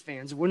Patriots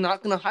fans. We're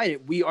not going to hide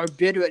it. We are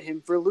bitter at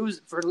him for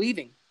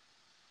leaving.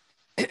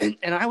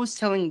 And I was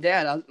telling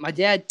Dad, my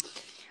dad,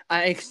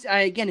 I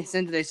again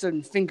extended a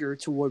certain finger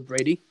toward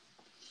Brady.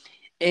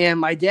 And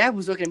my dad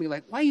was looking at me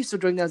like, why are you still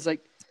doing that? I was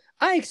like,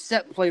 I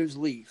accept players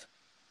leave.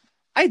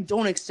 I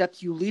don't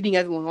accept you leading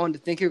everyone on to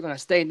think you're going to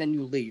stay and then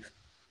you leave.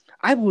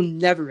 I will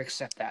never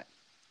accept that.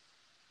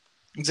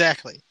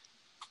 Exactly.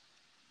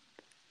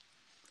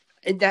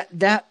 And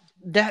that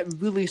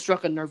really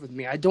struck a nerve with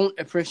me. I don't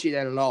appreciate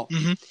that at all.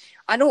 Mm-hmm.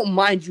 I don't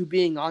mind you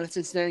being honest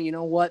and saying, you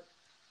know what,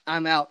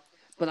 I'm out.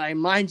 but I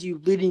mind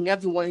you leading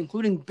everyone,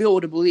 including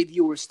Bill, to believe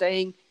you were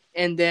staying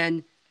and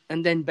then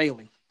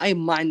bailing. I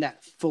mind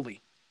that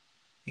fully.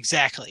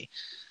 Exactly.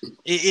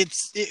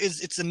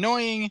 It's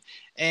annoying,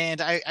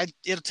 and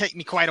it'll take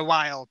me quite a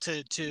while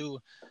to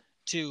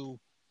it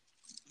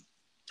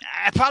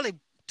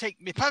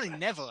probably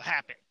never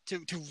happen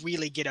to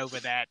really get over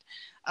that.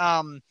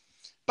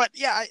 But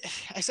yeah,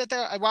 I sat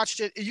there, I watched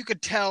it. You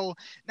could tell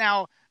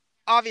now.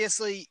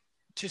 Obviously,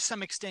 to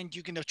some extent,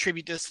 you can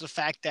attribute this to the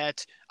fact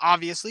that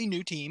obviously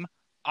new team.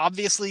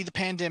 Obviously, the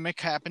pandemic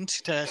happened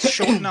to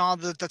shorten all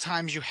the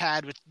times you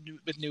had with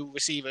new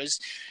receivers,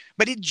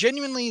 but it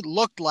genuinely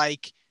looked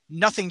like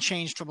nothing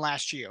changed from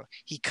last year.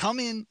 He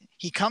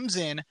comes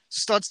in,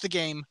 starts the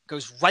game,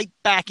 goes right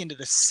back into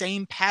the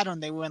same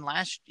pattern he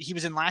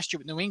was in last year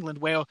with New England,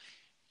 where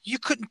you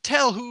couldn't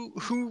tell who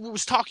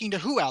was talking to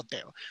who out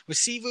there.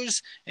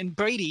 Receivers and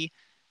Brady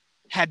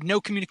had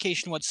no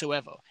communication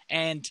whatsoever,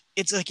 and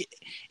it's like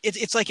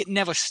it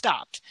never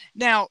stopped.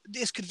 Now,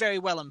 this could very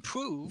well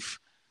improve,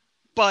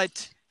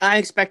 but I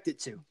expect it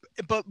to.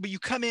 But you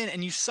come in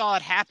and you saw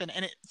it happen,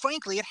 and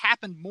frankly, it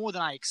happened more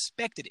than I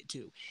expected it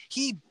to.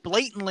 He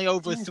blatantly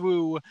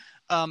overthrew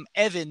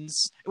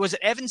Evans. Was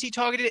it Evans he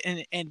targeted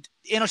and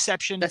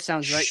interception? That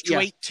sounds right.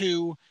 Straight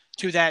to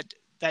that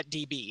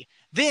DB.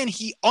 Then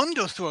he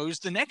underthrows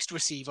the next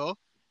receiver,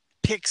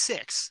 pick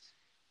six.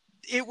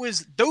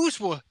 Those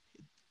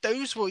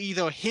were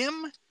either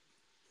him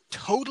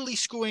totally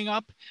screwing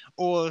up,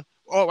 or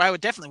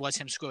it definitely was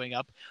him screwing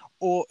up,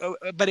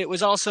 but it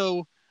was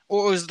also.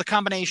 Or it was the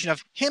combination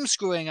of him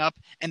screwing up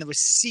and the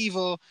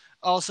receiver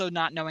also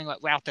not knowing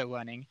what route they're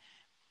running.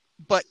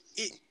 But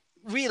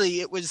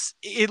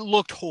it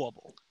looked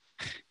horrible.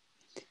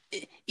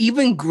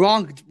 Even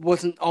Gronk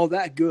wasn't all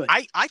that good.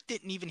 I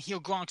didn't even hear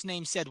Gronk's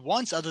name said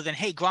once other than,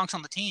 hey, Gronk's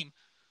on the team.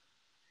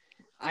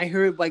 I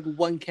heard like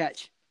one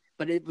catch,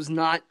 but it was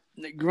not.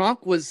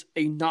 Gronk was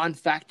a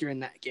non-factor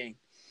in that game.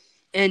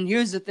 And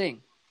here's the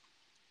thing.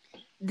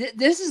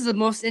 This is the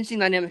most interesting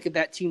dynamic of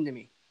that team to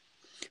me.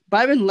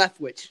 Byron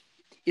Leftwich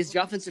is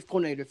the offensive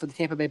coordinator for the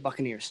Tampa Bay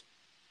Buccaneers.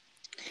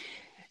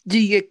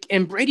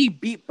 And Brady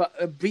beat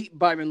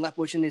Byron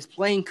Leftwich in his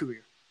playing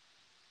career.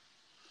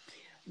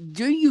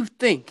 Do you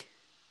think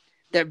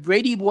that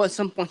Brady will at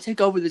some point take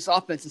over this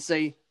offense and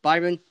say,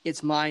 Byron,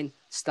 it's mine,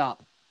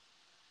 stop?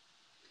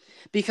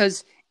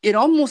 Because it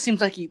almost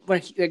seems like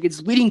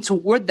it's leading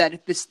toward that.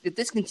 If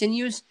this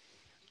continues,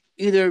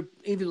 either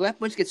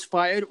Leftwich gets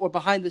fired or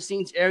behind the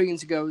scenes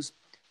Arians goes,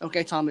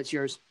 okay, Tom, it's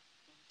yours.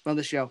 Run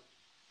the show.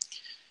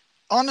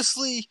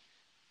 Honestly,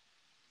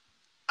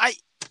 I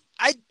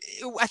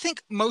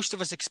think most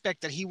of us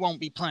expect that he won't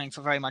be playing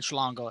for very much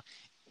longer,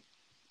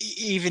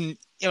 even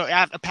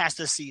past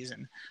this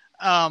season.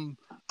 I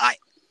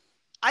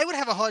would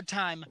have a hard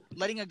time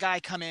letting a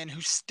guy come in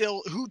who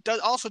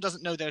also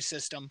doesn't know their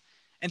system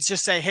and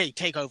just say, "Hey,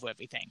 take over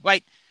everything."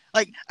 Right?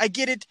 Like, I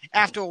get it.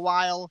 After a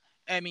while,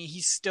 I mean,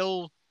 he's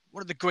still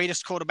one of the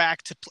greatest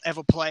quarterbacks to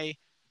ever play,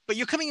 but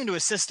you're coming into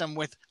a system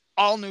with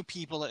all new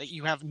people that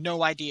you have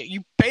no idea.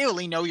 You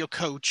barely know your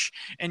coach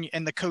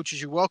and the coaches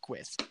you work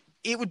with.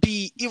 It would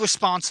be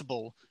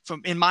irresponsible,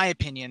 in my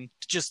opinion,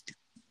 to just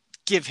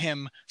give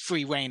him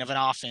free reign of an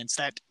offense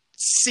that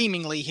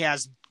seemingly he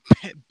has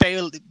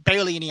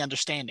barely any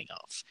understanding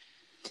of.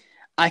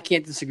 I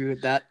can't disagree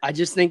with that. I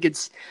just think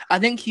I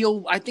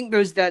think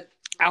there's that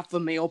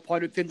alpha male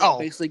part of him that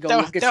basically goes,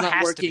 look, it's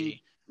not working.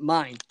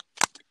 Mine.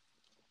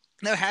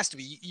 There has to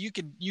be.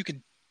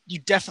 You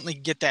definitely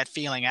get that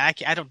feeling. I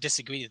don't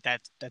disagree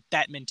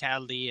that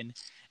mentality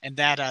and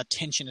that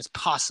tension is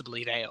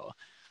possibly there.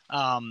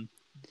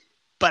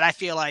 But I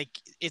feel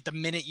like if the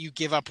minute you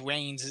give up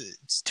reins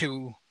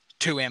to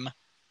him,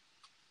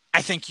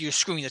 I think you're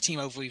screwing the team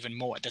over even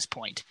more at this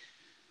point.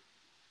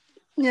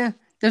 Yeah,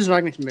 there's an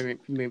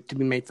argument to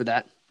be made for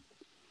that.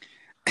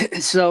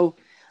 So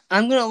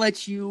I'm going to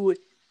let you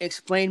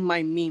explain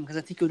my meme because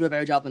I think you'll do a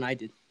better job than I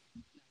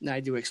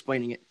do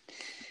explaining it.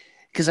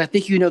 Because I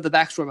think you know the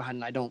backstory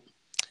behind it. I don't.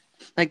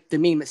 Like the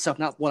meme itself,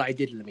 not what I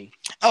did in the meme.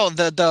 Oh,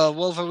 the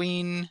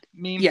Wolverine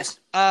meme? Yes.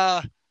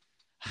 I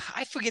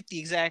forget the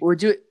exact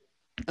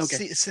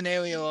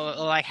scenario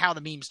or like how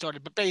the meme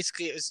started, but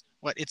basically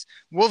it's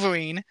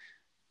Wolverine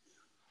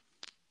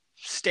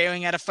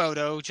staring at a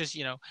photo, just,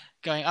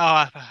 going,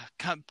 oh,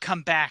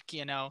 come back,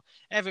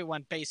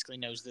 Everyone basically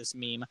knows this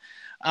meme.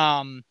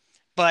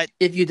 But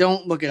if you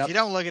don't look it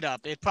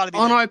up, it'd probably be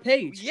on our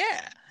page.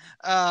 Yeah.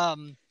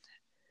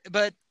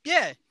 But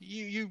yeah,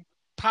 you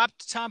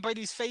popped Tom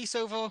Brady's face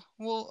over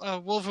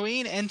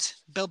Wolverine, and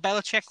Bill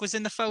Belichick was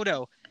in the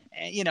photo.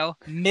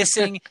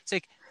 Missing. It's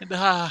like,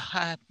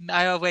 I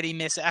already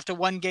miss it. After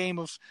one game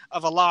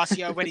of a loss,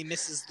 he already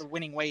misses the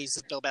winning ways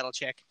of Bill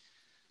Belichick.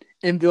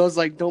 And Bill's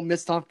like, don't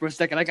miss Tom for a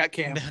second. I got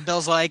Cam.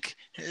 Bill's like,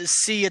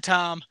 see you,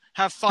 Tom.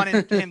 Have fun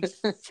in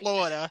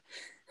Florida.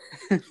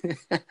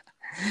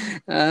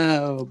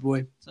 Oh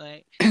boy.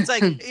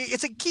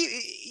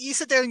 You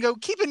sit there and go,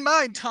 keep in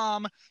mind,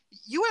 Tom,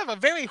 you have a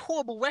very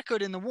horrible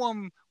record in the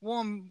warm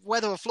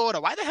weather of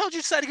Florida. Why the hell did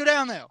you decide to go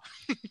down there?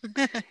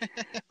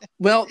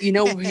 Well, you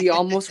know where he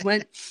almost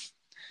went?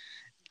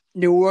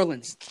 New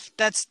Orleans.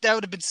 That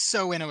would have been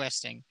so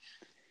interesting.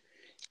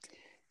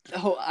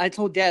 I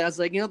told Dad, I was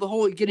like, the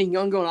whole getting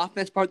younger on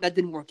offense part, that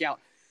didn't work out.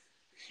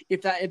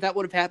 If that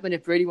would have happened,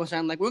 if Brady was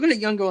saying, like, we're going to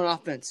get younger on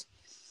offense,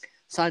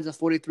 signs a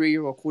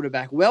 43-year-old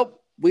quarterback. Well,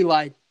 we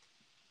lied.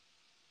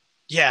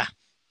 Yeah.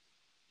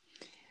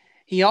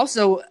 He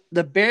also,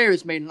 the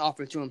Bears made an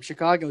offer to him.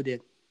 Chicago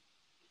did.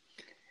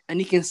 And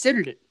he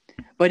considered it.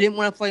 But didn't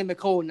want to play in the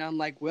cold. And I'm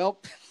like,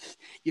 well,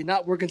 you're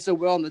not working so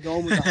well in the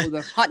dome with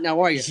the hot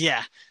now, are you?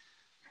 Yeah.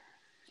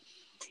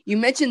 You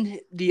mentioned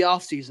the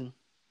offseason.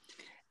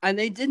 And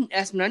they did an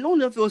estimate. I don't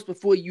know if it was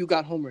before you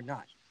got home or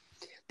not.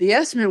 The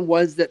estimate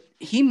was that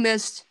he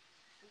missed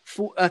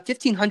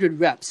 1,500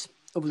 reps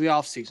over the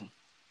offseason.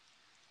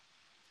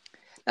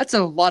 That's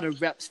a lot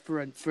of reps for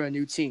a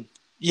new team.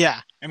 Yeah.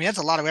 I mean, that's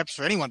a lot of reps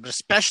for anyone, but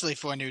especially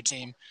for a new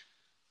team.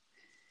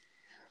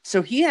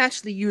 So he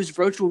actually used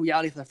virtual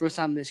reality for the first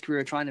time in his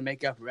career trying to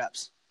make up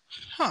reps.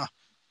 Huh.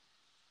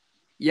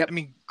 Yep. I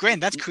mean,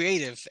 granted, that's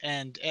creative,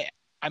 and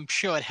I'm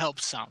sure it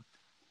helps some.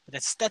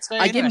 But that's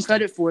very I give him interesting.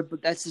 credit for it,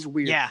 but that's just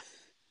weird. Yeah.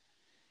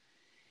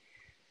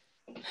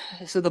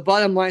 So the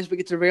bottom line is we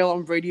get to rail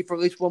on Brady for at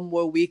least one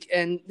more week,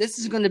 and this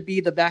is going to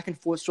be the back and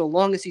forth so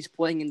long as he's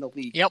playing in the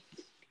league. Yep.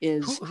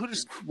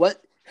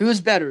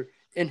 Who's better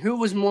and who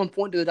was more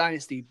important to the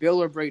dynasty,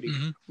 Bill or Brady?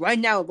 Mm-hmm. Right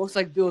now, it looks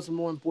like Bill is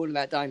more important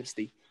to that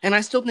dynasty, and I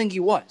still think he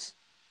was.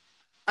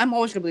 I'm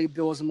always going to believe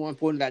Bill was more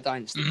important to that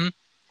dynasty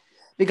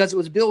because it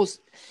was Bill's.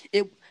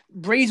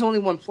 Brady's only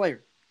one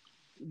player.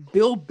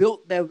 Bill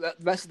built the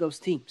rest of those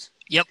teams.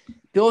 Yep.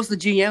 Bill's the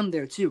GM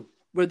there too.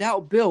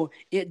 Without Bill,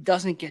 it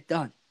doesn't get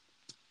done.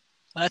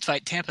 Well, that's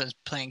right. Tampa's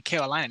playing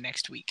Carolina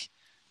next week.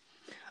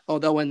 Oh,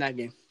 they'll win that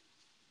game.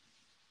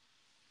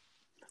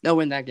 They'll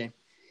win that game.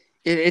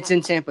 It's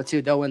in Tampa,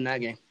 too. They'll win that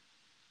game.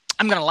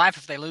 I'm going to laugh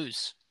if they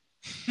lose.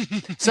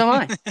 So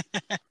am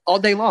I. All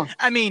day long.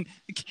 I mean,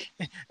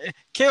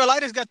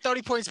 Carolina's got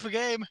 30 points per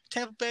game.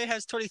 Tampa Bay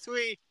has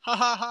 23. Ha,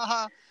 ha, ha,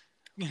 ha.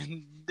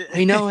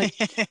 You know it.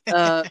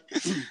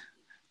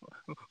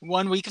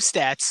 1 week of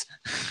stats.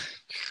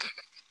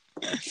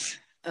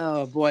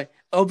 Oh, boy.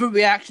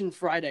 Overreaction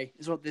Friday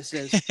is what this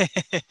is.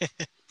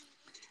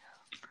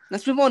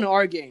 Let's move on to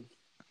our game.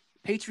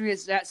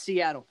 Patriots at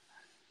Seattle.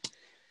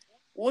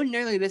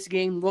 Ordinarily, this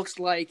game looks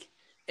like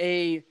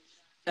a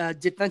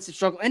defensive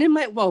struggle, and it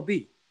might well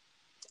be.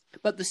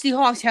 But the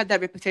Seahawks had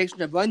that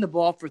reputation of running the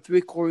ball for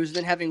 3 quarters and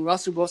then having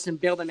Russell Wilson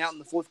bail them out in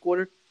the 4th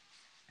quarter.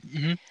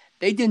 Mm-hmm.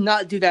 They did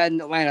not do that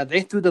in Atlanta.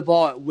 They threw the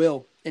ball at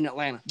will in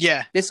Atlanta.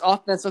 Yeah. This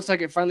offense looks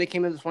like it finally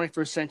came in the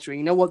 21st century.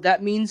 You know what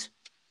that means?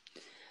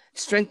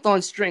 Strength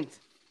on strength.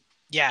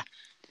 Yeah.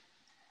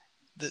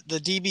 The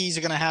DBs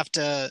are going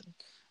to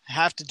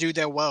have to do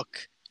their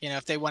work,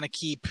 if they want to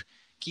keep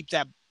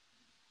that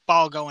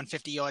ball going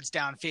 50 yards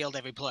downfield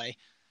every play.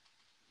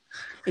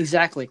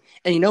 Exactly.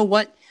 And you know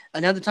what?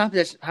 Another time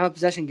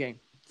possession game.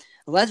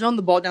 Let's run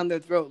the ball down their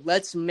throat.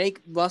 Let's make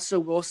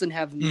Russell Wilson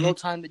have no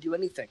time to do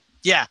anything.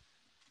 Yeah.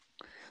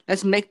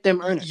 Let's make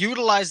them earn it.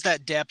 Utilize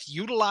that depth.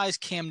 Utilize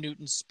Cam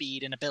Newton's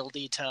speed and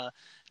ability to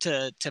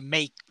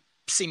make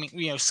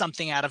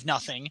something out of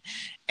nothing,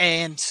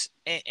 and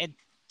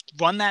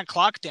run that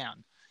clock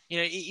down.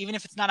 Even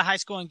if it's not a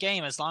high-scoring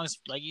game, as long as,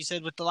 like you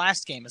said with the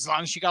last game, as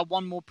long as you got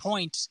one more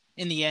point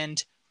in the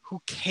end,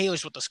 who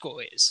cares what the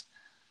score is?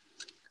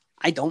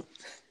 I don't.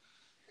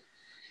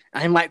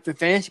 I might for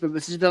fantasy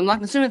purposes, but I'm not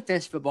concerned with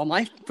fantasy football.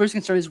 My first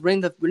concern is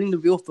winning the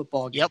real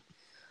football game. Yep.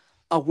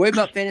 I'll worry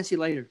about fantasy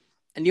later.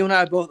 And you and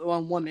I are both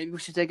on one. Maybe we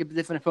should take a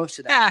different approach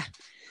to that.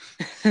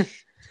 It's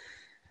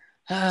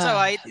all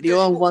right. The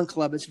 0-1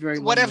 club is very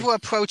whatever lonely.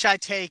 approach I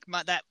take,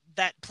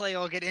 that player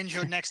will get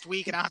injured next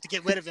week, and I'll have to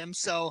get rid of him.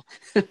 So,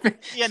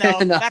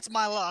 that's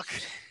my luck.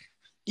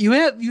 You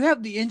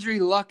have the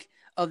injury luck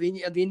of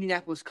the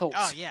Indianapolis Colts.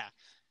 Oh yeah.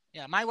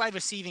 My wide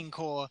receiving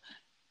core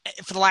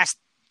for the last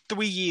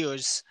 3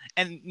 years,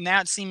 and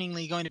now it's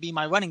seemingly going to be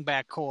my running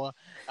back core,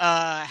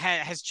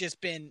 has just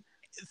been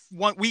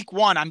week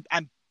 1.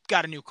 I'm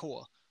got a new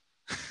core.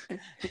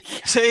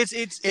 So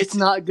it's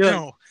not good.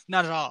 No,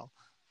 not at all.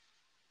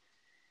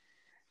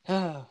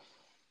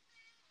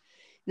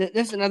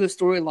 There's another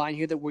storyline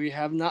here that we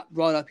have not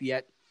brought up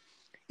yet.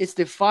 It's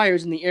the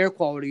fires and the air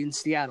quality in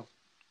Seattle.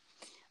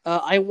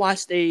 I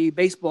watched a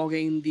baseball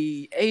game.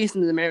 The A's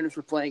and the Mariners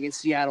were playing in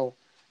Seattle.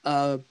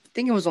 I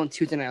think it was on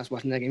Tuesday night I was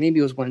watching that game. Maybe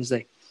it was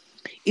Wednesday.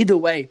 Either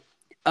way,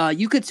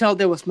 you could tell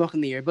there was smoke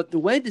in the air. But the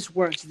way this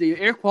works, the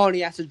air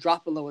quality has to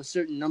drop below a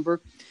certain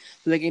number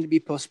for the game to be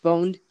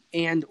postponed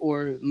and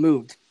or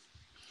moved.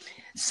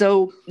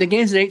 So the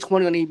game's at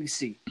 8:20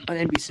 on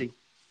NBC.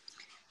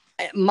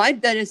 My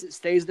bet is it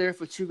stays there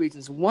for 2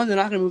 reasons. One, they're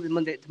not going to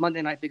move it to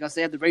Monday night because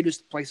they have the Raiders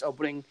place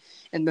opening,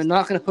 and they're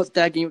not going to put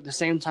that game at the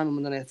same time on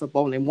Monday Night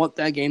Football, and they want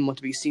that game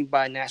to be seen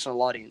by a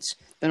national audience.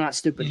 They're not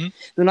stupid. Mm-hmm.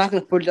 They're not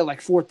going to put it at like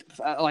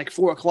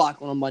 4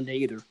 o'clock on a Monday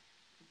either.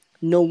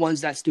 No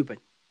one's that stupid.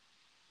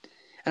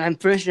 And I'm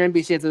pretty sure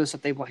NBC has other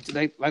stuff they like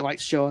to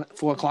show at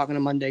 4 o'clock on a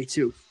Monday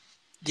too.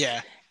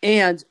 Yeah.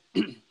 And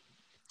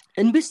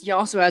NBC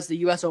also has the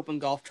U.S. Open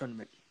golf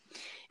tournament,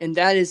 and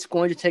that is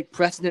going to take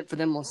precedent for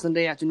them on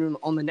Sunday afternoon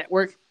on the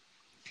network.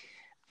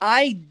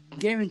 I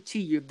guarantee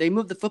you, if they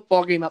move the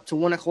football game up to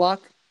 1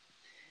 o'clock,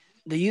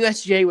 the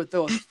USGA would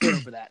throw a fit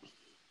over that.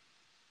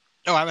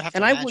 Oh, I would have to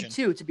and imagine. I would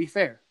too, to be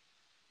fair.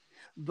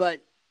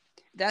 But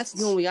that's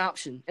the only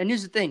option. And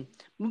here's the thing: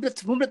 move it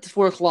to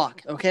 4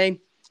 o'clock. Okay,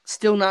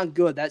 still not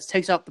good. That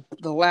takes out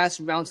the last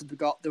rounds of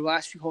the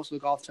last few holes of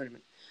the golf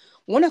tournament.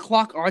 1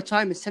 o'clock our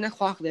time is 10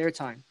 o'clock their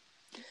time.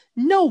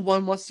 No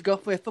one wants to go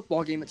play a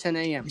football game at 10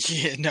 a.m.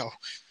 Yeah,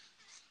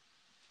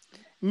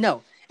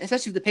 No,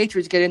 especially if the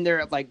Patriots get in there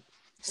at like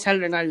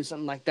Saturday night or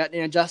something like that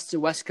and adjust to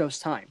West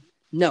Coast time.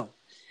 No,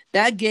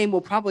 that game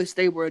will probably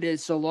stay where it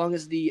is so long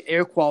as the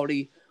air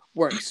quality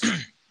works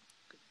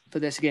for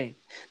this game.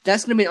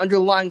 That's going to be an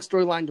underlying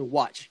storyline to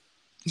watch.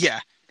 Yeah.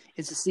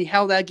 Is to see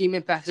how that game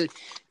impacts it.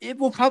 It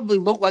will probably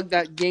look like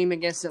that game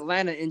against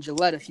Atlanta in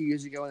Gillette a few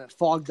years ago and it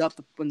fogged up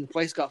when the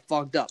place got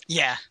fogged up.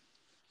 Yeah.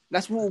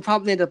 That's what we'll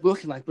probably end up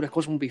looking like, but of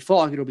course it won't be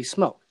fog, it'll be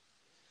smoke.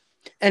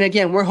 And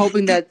again, we're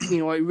hoping that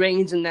it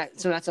rains and that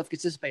some of that stuff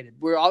gets dissipated.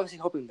 We're obviously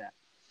hoping that.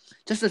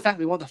 Just the fact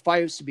we want the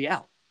fires to be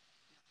out.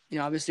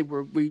 Obviously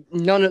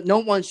no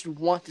one should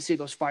want to see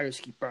those fires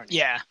keep burning.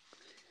 Yeah.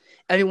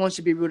 Everyone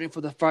should be rooting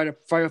for the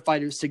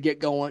firefighters to get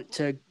going,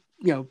 to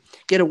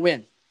get a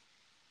win.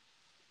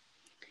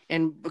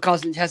 And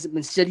because it hasn't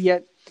been said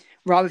yet,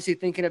 we're obviously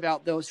thinking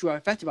about those who are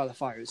affected by the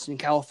fires in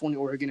California,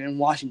 Oregon, and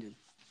Washington.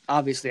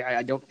 Obviously,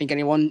 I don't think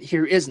anyone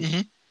here isn't.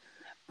 Mm-hmm.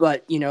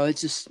 But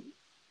it's just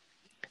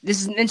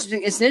it's an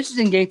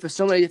interesting game for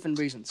so many different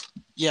reasons.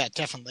 Yeah,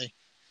 definitely.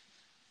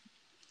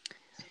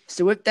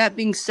 So with that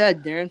being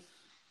said, Darren,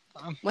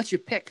 what's your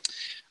pick?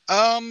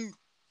 I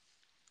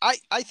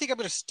think I'm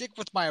going to stick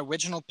with my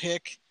original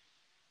pick,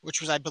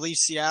 which was, I believe,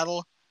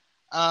 Seattle.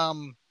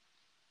 I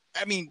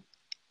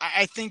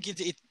think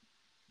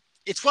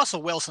it's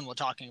Russell Wilson we're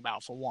talking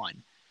about for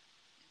one.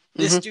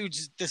 This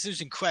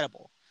dude's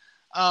incredible.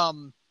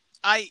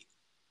 I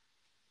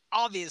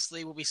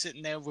obviously will be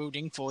sitting there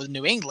rooting for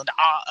New England,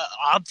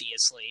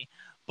 obviously,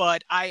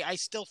 but I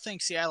still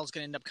think Seattle's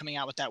going to end up coming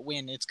out with that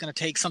win. It's going to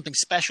take something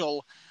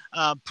special,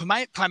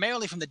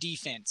 primarily from the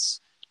defense,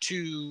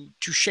 to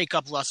shake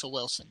up Russell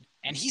Wilson,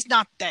 and he's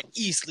not that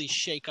easily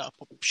shake up.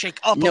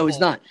 No, he's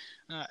not.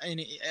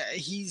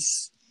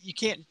 You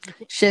can't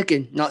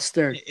shaken, not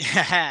stirred.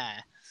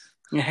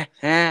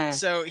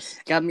 So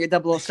got me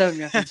a 007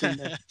 reference in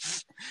there.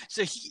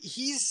 So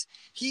he's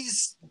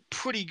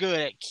pretty good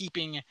at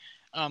keeping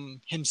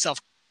himself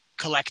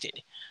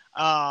collected.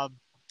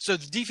 So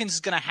the defense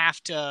is going to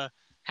have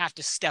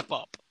to step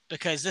up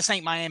because this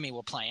ain't Miami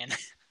we're playing.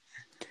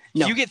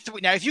 No.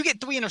 If you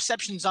get 3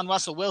 interceptions on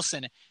Russell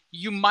Wilson,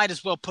 you might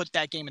as well put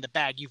that game in the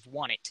bag. You've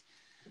won it.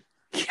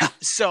 Yeah.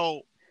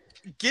 So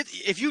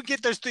if you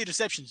get those 3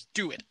 interceptions,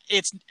 do it.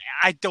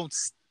 I don't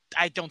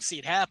see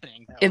it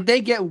happening, though. If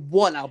they get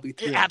 1, I'll be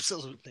thrilled.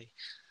 Absolutely.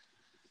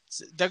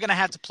 So they're going to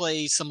have to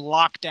play some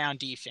lockdown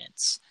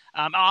defense.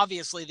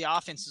 Obviously, the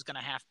offense is going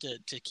to have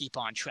to keep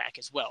on track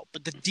as well.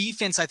 But the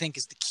defense, I think,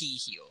 is the key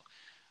here.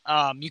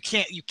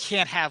 You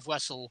can't have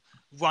Russell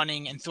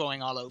running and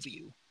throwing all over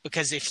you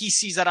because if he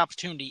sees that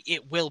opportunity,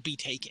 it will be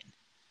taken.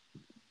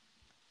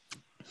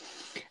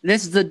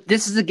 This is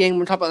the game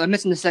we're talking about. I'm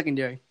missing the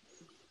secondary.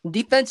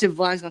 Defensive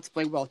line's got to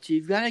play well too.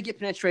 You've got to get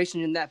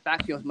penetration in that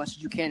backfield as much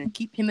as you can and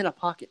keep him in a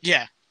pocket.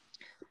 Yeah.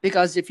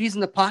 Because if he's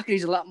in the pocket,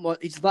 he's a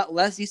lot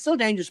less. He's still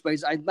dangerous,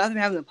 but I'd rather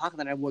have him in the pocket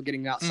than I would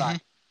getting outside.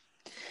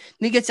 Mm-hmm.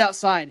 When he gets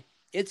outside,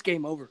 it's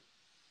game over.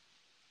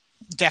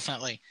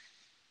 Definitely.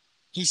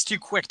 He's too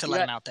quick to let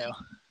him out, though.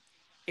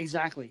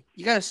 Exactly.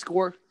 You got to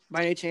score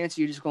by any chance,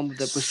 or you're just going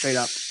with straight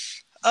up?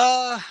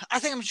 I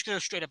think I'm just going to go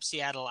straight up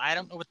Seattle. I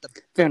don't know what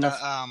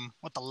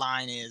what the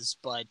line is,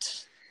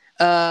 but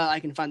I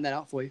can find that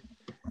out for you.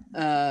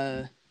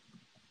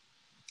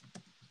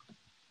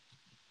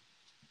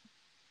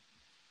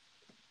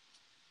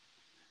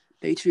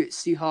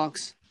 Patriots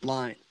Seahawks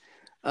line.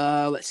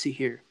 Let's see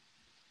here.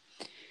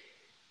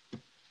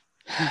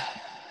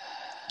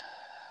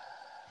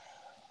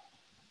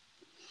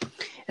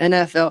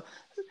 NFL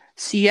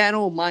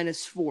Seattle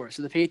 -4.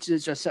 So the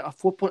Patriots are set a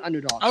 4-point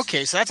underdog.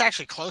 Okay, so that's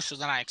actually closer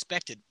than I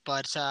expected.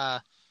 But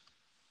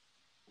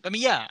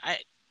yeah,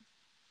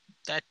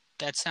 that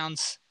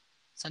sounds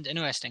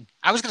interesting.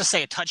 I was going to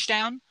say a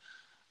touchdown.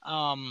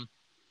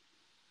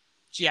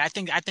 Yeah, I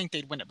think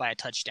they'd win it by a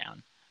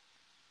touchdown.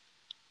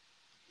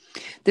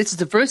 This is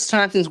the first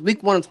time since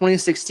Week 1 of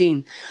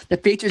 2016 the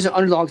Patriots are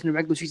underdogs in a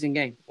regular season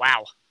game.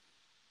 Wow.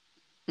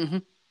 Mm-hmm.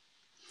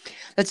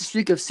 That's a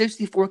streak of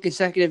 64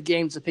 consecutive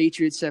games the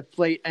Patriots have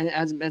played and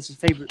hasn't been as a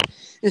favorite.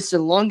 It's the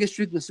longest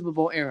streak in the Super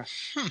Bowl era.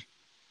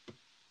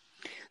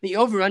 The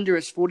over-under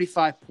is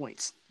 45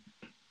 points.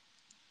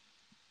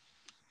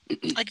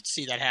 I could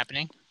see that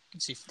happening.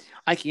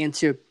 I can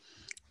too.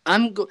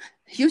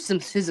 Here's the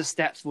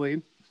stats for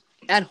you.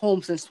 At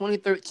home since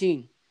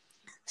 2013,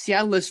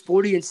 Seattle is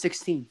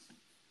 40-16.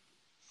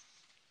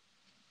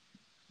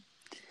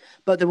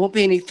 but there won't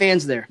be any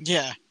fans there.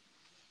 Yeah.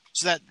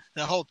 So that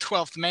the whole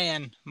 12th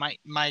man might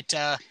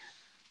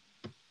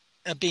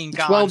being The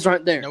gone. 12s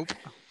aren't there. Nope.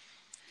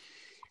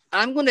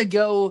 I'm going to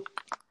go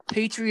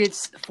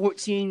Patriots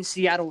 14,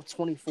 Seattle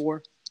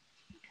 24.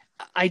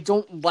 I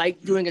don't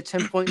like doing a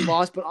 10-point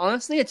loss, but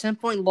honestly, a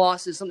 10-point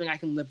loss is something I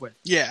can live with.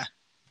 Yeah.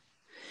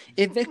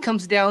 If it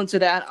comes down to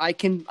that, I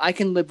can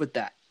live with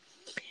that.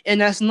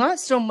 And that's not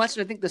so much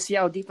that I think the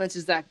Seattle defense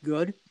is that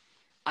good.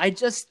 I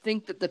just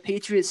think that the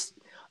Patriots,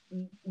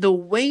 the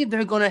way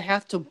they're going to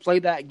have to play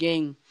that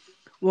game,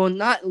 will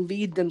not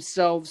lead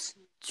themselves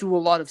to a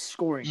lot of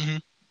scoring. Mm-hmm.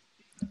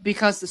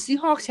 Because the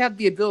Seahawks have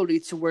the ability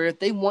to where if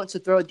they want to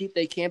throw it deep,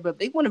 they can. But if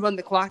they want to run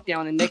the clock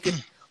down and make it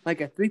like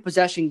a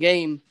 3-possession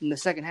game in the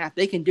second half,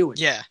 they can do it.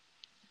 Yeah.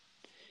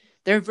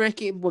 They're very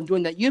capable of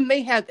doing that. You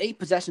may have 8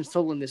 possessions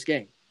total in this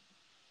game.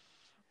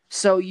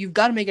 So you've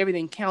got to make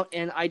everything count.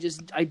 And I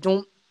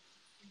don't.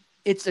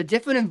 It's a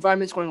different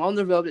environment. It's going on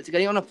the road. It's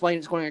getting on a plane.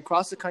 It's going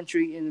across the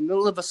country in the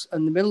middle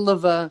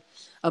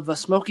of a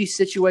smoky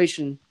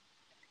situation.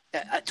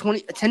 A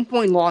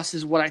 10-point loss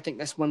is what I think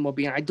this one will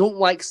be. And I don't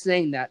like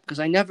saying that because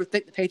I never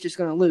think the Patriots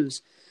are going to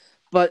lose.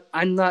 But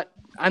I'm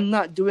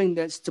not doing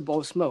this to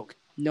blow smoke.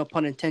 No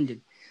pun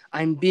intended.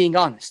 I'm being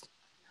honest.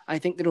 I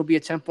think that it'll be a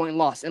 10-point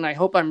loss, and I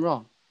hope I'm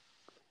wrong.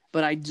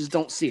 But I just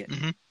don't see it.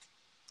 Mm-hmm.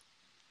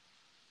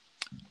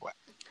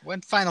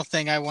 One final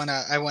thing I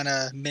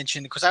wanna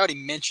mention, because I already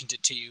mentioned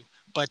it to you,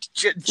 but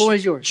Floor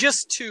is yours.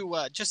 just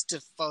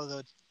to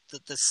follow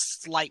the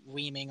slight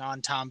reaming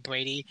on Tom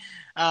Brady.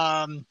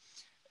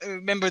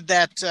 Remember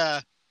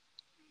that.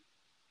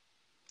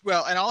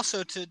 And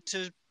also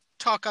to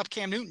talk up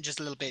Cam Newton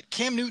just a little bit.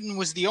 Cam Newton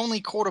was the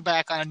only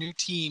quarterback on a new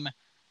team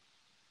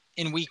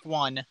in Week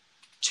 1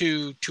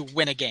 to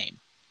win a game.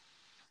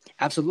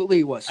 Absolutely,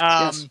 he was.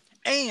 Yes.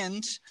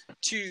 And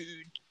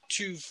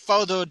to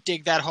further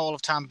dig that hole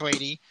of Tom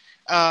Brady,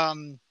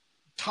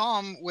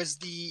 Tom was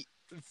the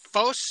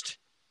first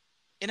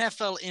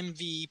NFL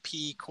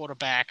MVP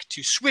quarterback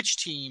to switch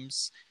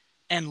teams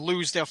and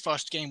lose their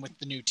first game with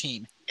the new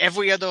team.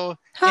 Every other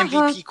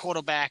MVP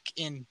quarterback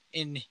in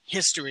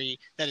history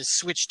that has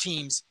switched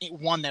teams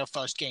won their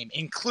first game,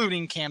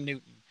 including Cam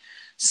Newton.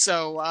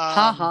 So,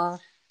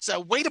 so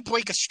way to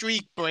break a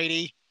streak,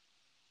 Brady.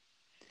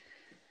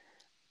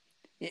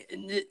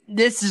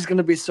 This is going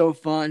to be so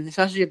fun,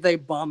 especially if they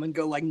bomb and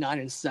go like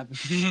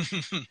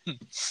 9-7.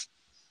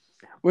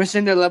 We're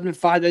sitting there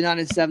 11-5, they're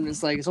 9-7.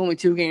 It's like it's only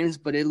 2 games,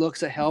 but it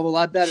looks a hell of a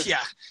lot better.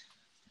 Yeah.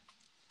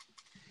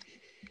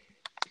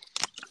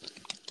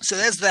 So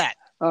there's that.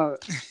 All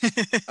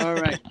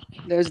right.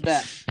 There's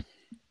that.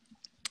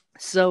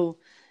 So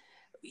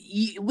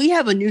we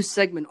have a new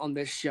segment on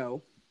this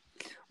show.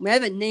 We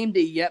haven't named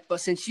it yet,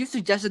 but since you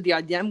suggested the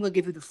idea, I'm going to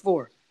give you the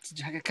floor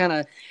to kind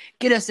of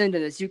get us into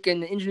this. You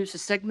can introduce the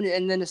segment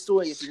and then the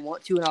story if you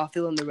want to, and I'll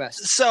fill in the rest.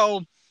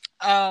 So,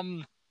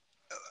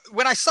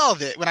 when I saw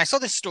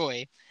this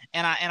story,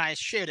 and I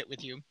shared it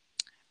with you,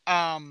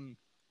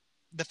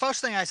 the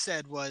first thing I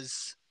said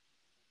was,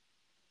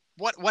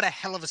 "What a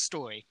hell of a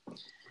story!"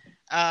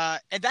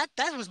 And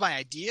that was my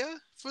idea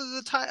for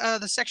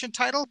the section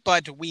title,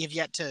 but we have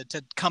yet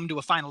to come to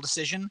a final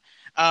decision.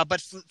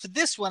 But for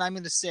this one, I'm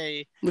going to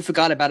say we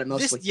forgot about it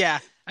mostly.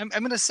 I'm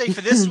going to say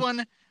for this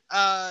one,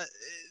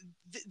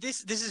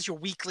 this is your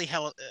weekly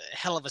hell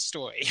of a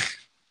story.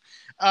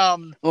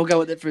 We'll go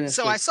with it for this.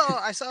 So I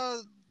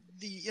saw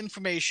the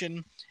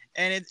information,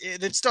 and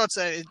it starts.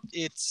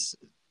 It's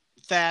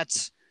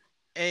that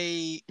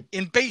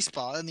in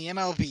baseball in the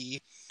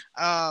MLB,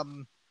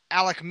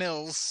 Alec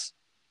Mills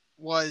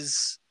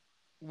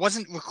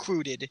wasn't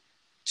recruited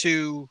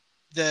to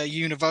the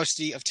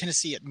University of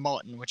Tennessee at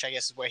Martin, which I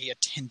guess is where he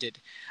attended.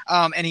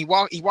 And he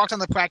walked on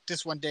the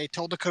practice one day,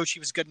 told the coach he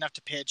was good enough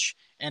to pitch,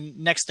 and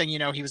next thing you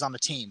know, he was on the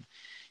team.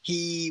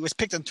 He was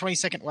picked in the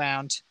 22nd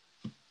round,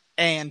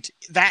 and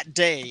that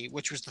day,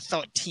 which was the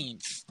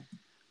 13th,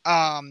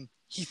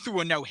 he threw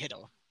a no-hitter.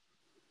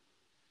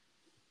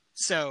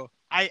 So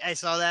I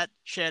saw that,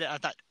 shared it. I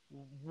thought,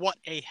 what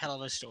a hell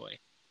of a story.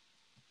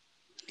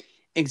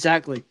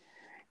 Exactly.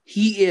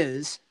 He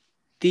is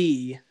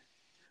the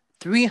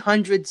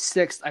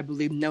 306th, I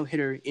believe,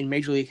 no-hitter in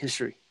Major League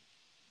history.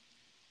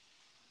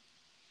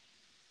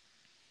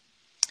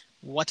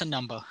 What a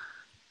number.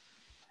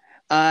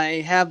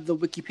 I have the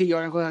Wikipedia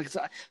article.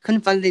 I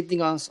couldn't find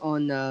anything else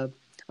on...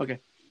 okay.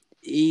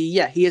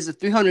 Yeah, he is the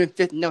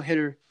 305th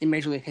no-hitter in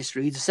Major League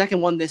history. He's the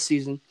second one this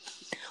season.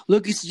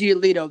 Lucas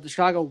Giolito of the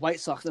Chicago White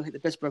Sox no-hit the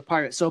Pittsburgh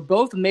Pirates. So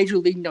both Major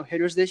League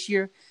no-hitters this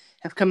year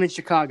have come in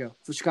Chicago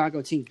for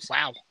Chicago teams.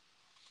 Wow.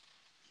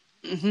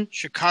 Mm-hmm.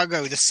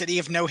 Chicago, the city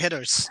of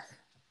no-hitters.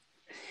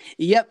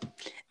 Yep.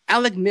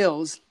 Alec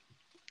Mills,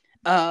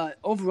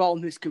 overall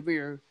in his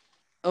career,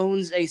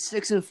 owns a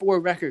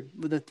 6-4 record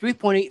with a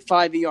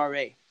 3.85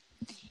 ERA.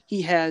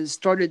 He has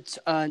started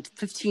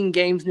 15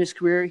 games in his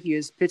career. He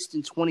has pitched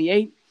in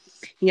 28.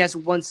 He has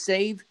 1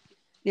 save.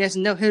 He has a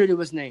no-hitter to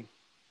his name.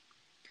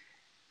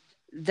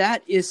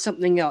 That is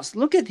something else.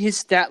 Look at his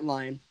stat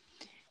line.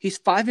 He's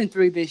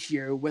 5-3 this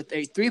year with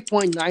a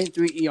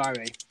 3.93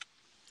 ERA.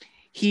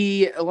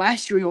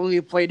 Last year he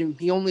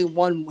only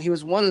won. He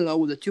was 1-0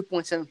 with a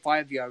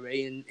 2.75 ERA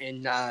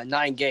in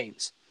 9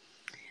 games,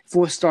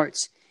 4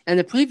 starts. And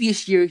the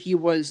previous year he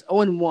was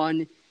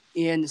 0-1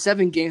 in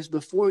 7 games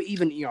before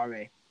even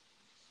ERA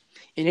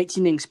in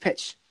 18 innings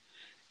pitched.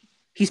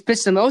 He's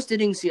pitched the most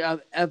innings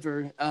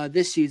ever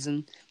this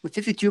season with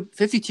 52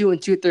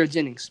 and 2/3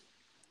 innings.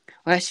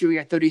 Last year he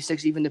had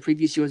 36, even the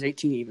previous year was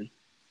 18 even.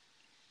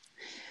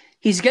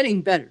 He's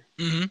getting better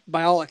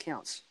by all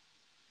accounts.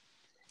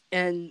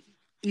 And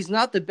he's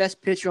not the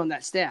best pitcher on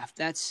that staff.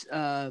 That's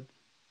I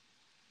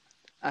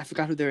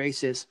forgot who their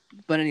ace is.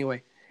 But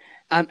anyway,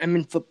 I'm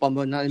in football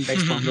mode, not in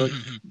baseball mode.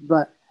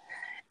 But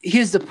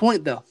here's the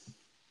point, though.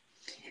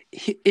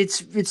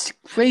 It's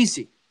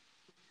crazy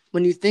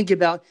when you think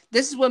about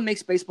this is what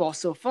makes baseball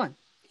so fun.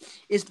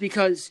 It's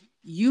because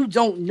you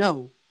don't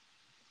know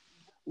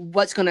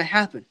what's going to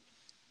happen.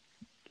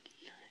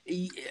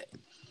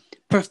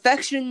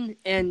 Perfection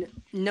and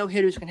no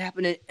hitters can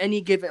happen on any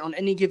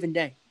given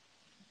day.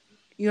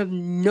 You have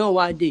no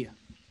idea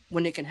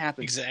when it can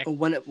happen, exactly,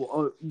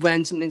 or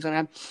when something's going to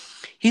happen.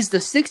 He's the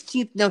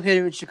 16th no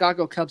hitter in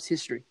Chicago Cubs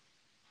history.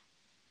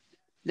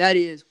 That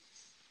is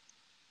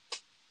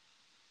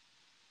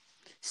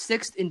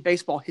 6th in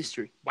baseball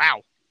history.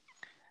 Wow.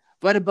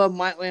 Right above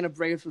my Atlanta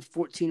Braves with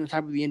 14, on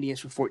top of the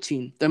Indians with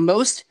 14. The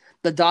most,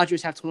 the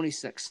Dodgers have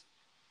 26.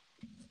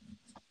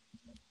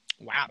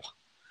 Wow.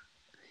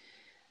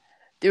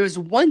 There is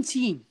one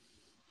team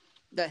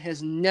that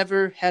has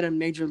never had a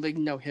major league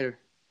no-hitter.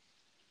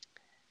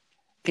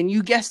 Can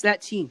you guess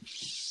that team?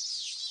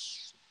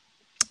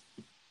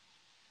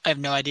 I have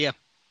no idea.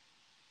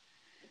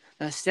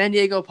 The San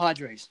Diego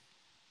Padres.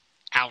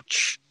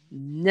 Ouch.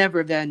 Never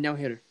have had a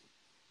no-hitter.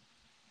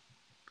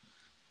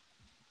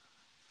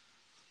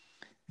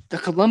 The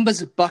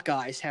Columbus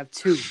Buckeyes have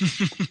 2.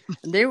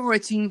 And they were a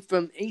team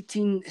from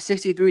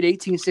 1863 to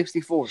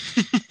 1864.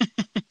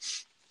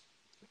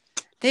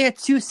 They had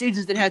 2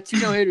 seasons that had 2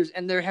 no-hitters,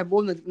 and they had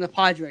more than the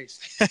Padres.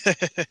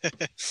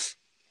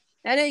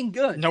 That ain't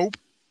good. Nope.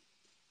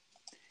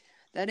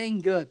 That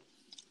ain't good.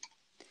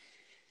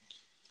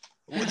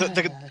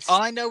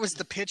 All I know is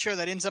the pitcher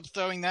that ends up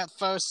throwing that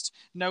first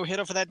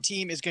no-hitter for that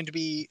team is going to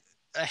be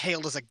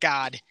hailed as a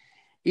god.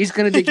 He's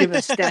going to be given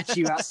a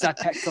statue outside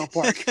Petco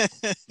Park.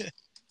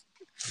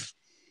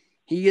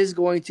 He is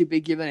going to be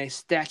given a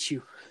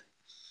statue.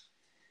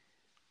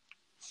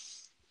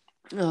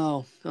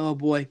 Oh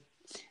boy.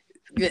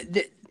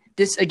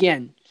 This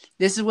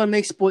is what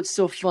makes sports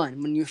so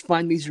fun, when you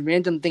find these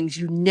random things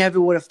you never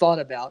would have thought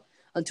about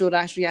until it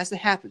actually has to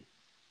happen.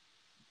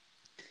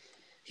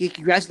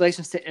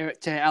 Congratulations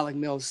to Alec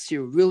Mills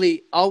too.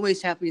 Really,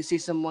 always happy to see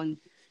someone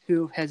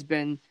who has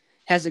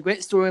a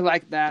great story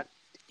like that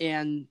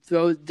and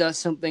does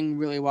something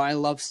really well. I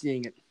love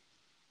seeing it.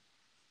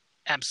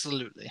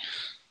 Absolutely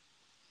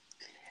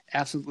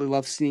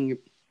love seeing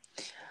it.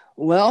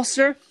 Well,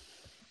 sir,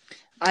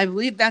 I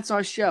believe that's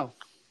our show.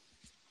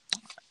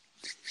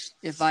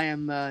 If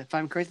I'm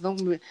correct,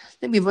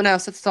 let me run out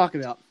of stuff to talk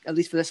about, at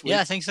least for this week.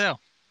 Yeah, I think so.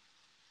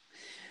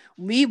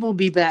 We will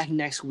be back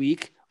next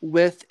week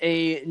with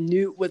a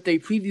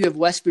preview of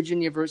West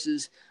Virginia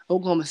versus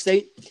Oklahoma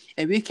State,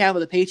 a recap of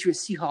the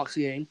Patriots-Seahawks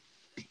game,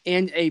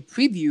 and a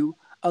preview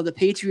of the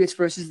Patriots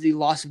versus the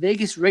Las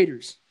Vegas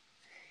Raiders.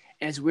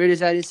 As weird as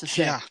that is to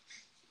say. Yeah.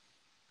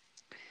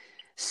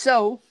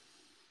 So,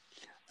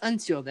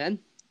 until then,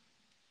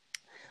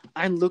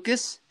 I'm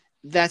Lucas.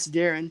 That's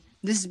Darren.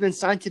 This has been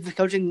Scientific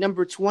Coaching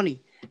number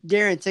 20.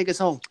 Darren, take us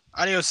home.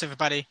 Adios,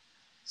 everybody.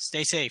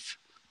 Stay safe.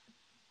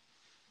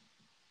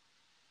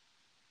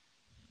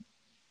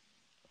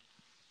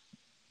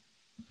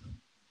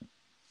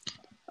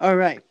 All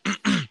right.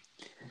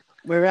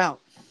 We're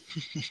out.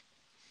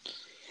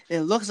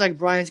 It looks like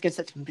Brian's getting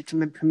set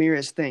to premiere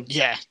his thing.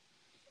 Yeah.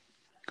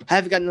 I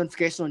haven't got a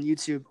notification on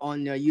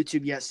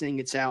YouTube yet saying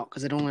it's out,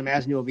 because I don't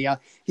imagine it will be out.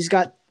 He's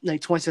got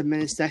like 27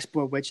 minutes to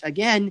export, which,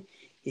 again,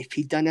 if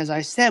he'd done as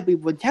I said, we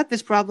wouldn't have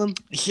this problem.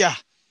 Yeah.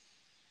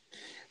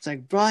 It's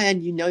like,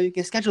 Brian, you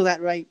can schedule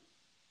that right.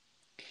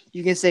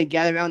 You can say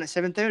gather around at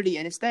 7:30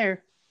 and it's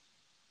there.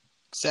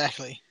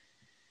 Exactly.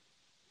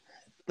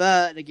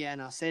 But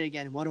again, I'll say it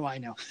again. What do I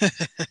know?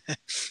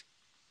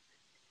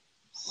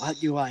 What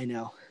do I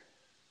know?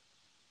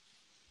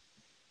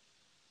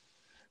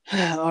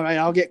 All right,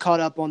 I'll get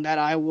caught up on that.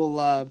 I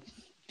will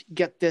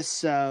get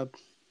this cut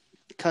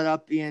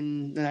up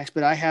in the next.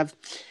 But I have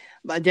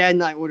my dad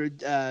and I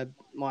ordered.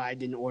 Well, I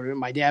didn't order it.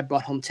 My dad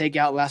brought home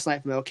takeout last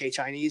night from OK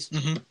Chinese,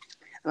 and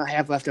I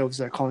have leftovers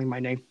that are calling my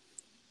name.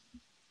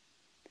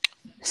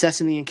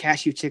 Sesame and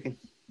cashew chicken.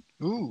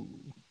 Ooh.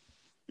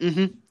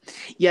 Mm-hmm.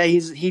 Yeah,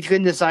 he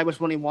couldn't decide which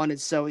one he wanted,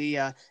 so he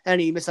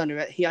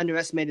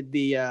underestimated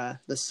the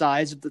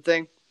size of the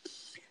thing.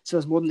 So it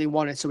was more than he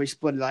wanted, so we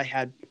split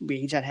it. We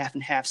each had half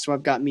and half, so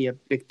I've got me a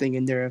big thing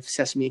in there of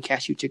sesame and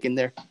cashew chicken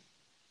there.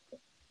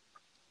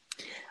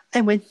 I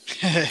win.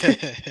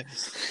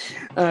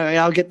 All right,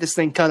 I'll get this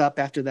thing cut up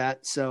after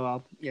that, so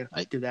I'll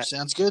do that.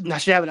 Sounds good. And I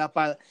should have it out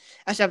by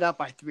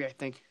 3, I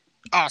think.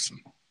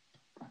 Awesome.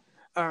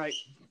 All right,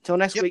 till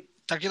next week.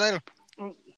 Talk to you later.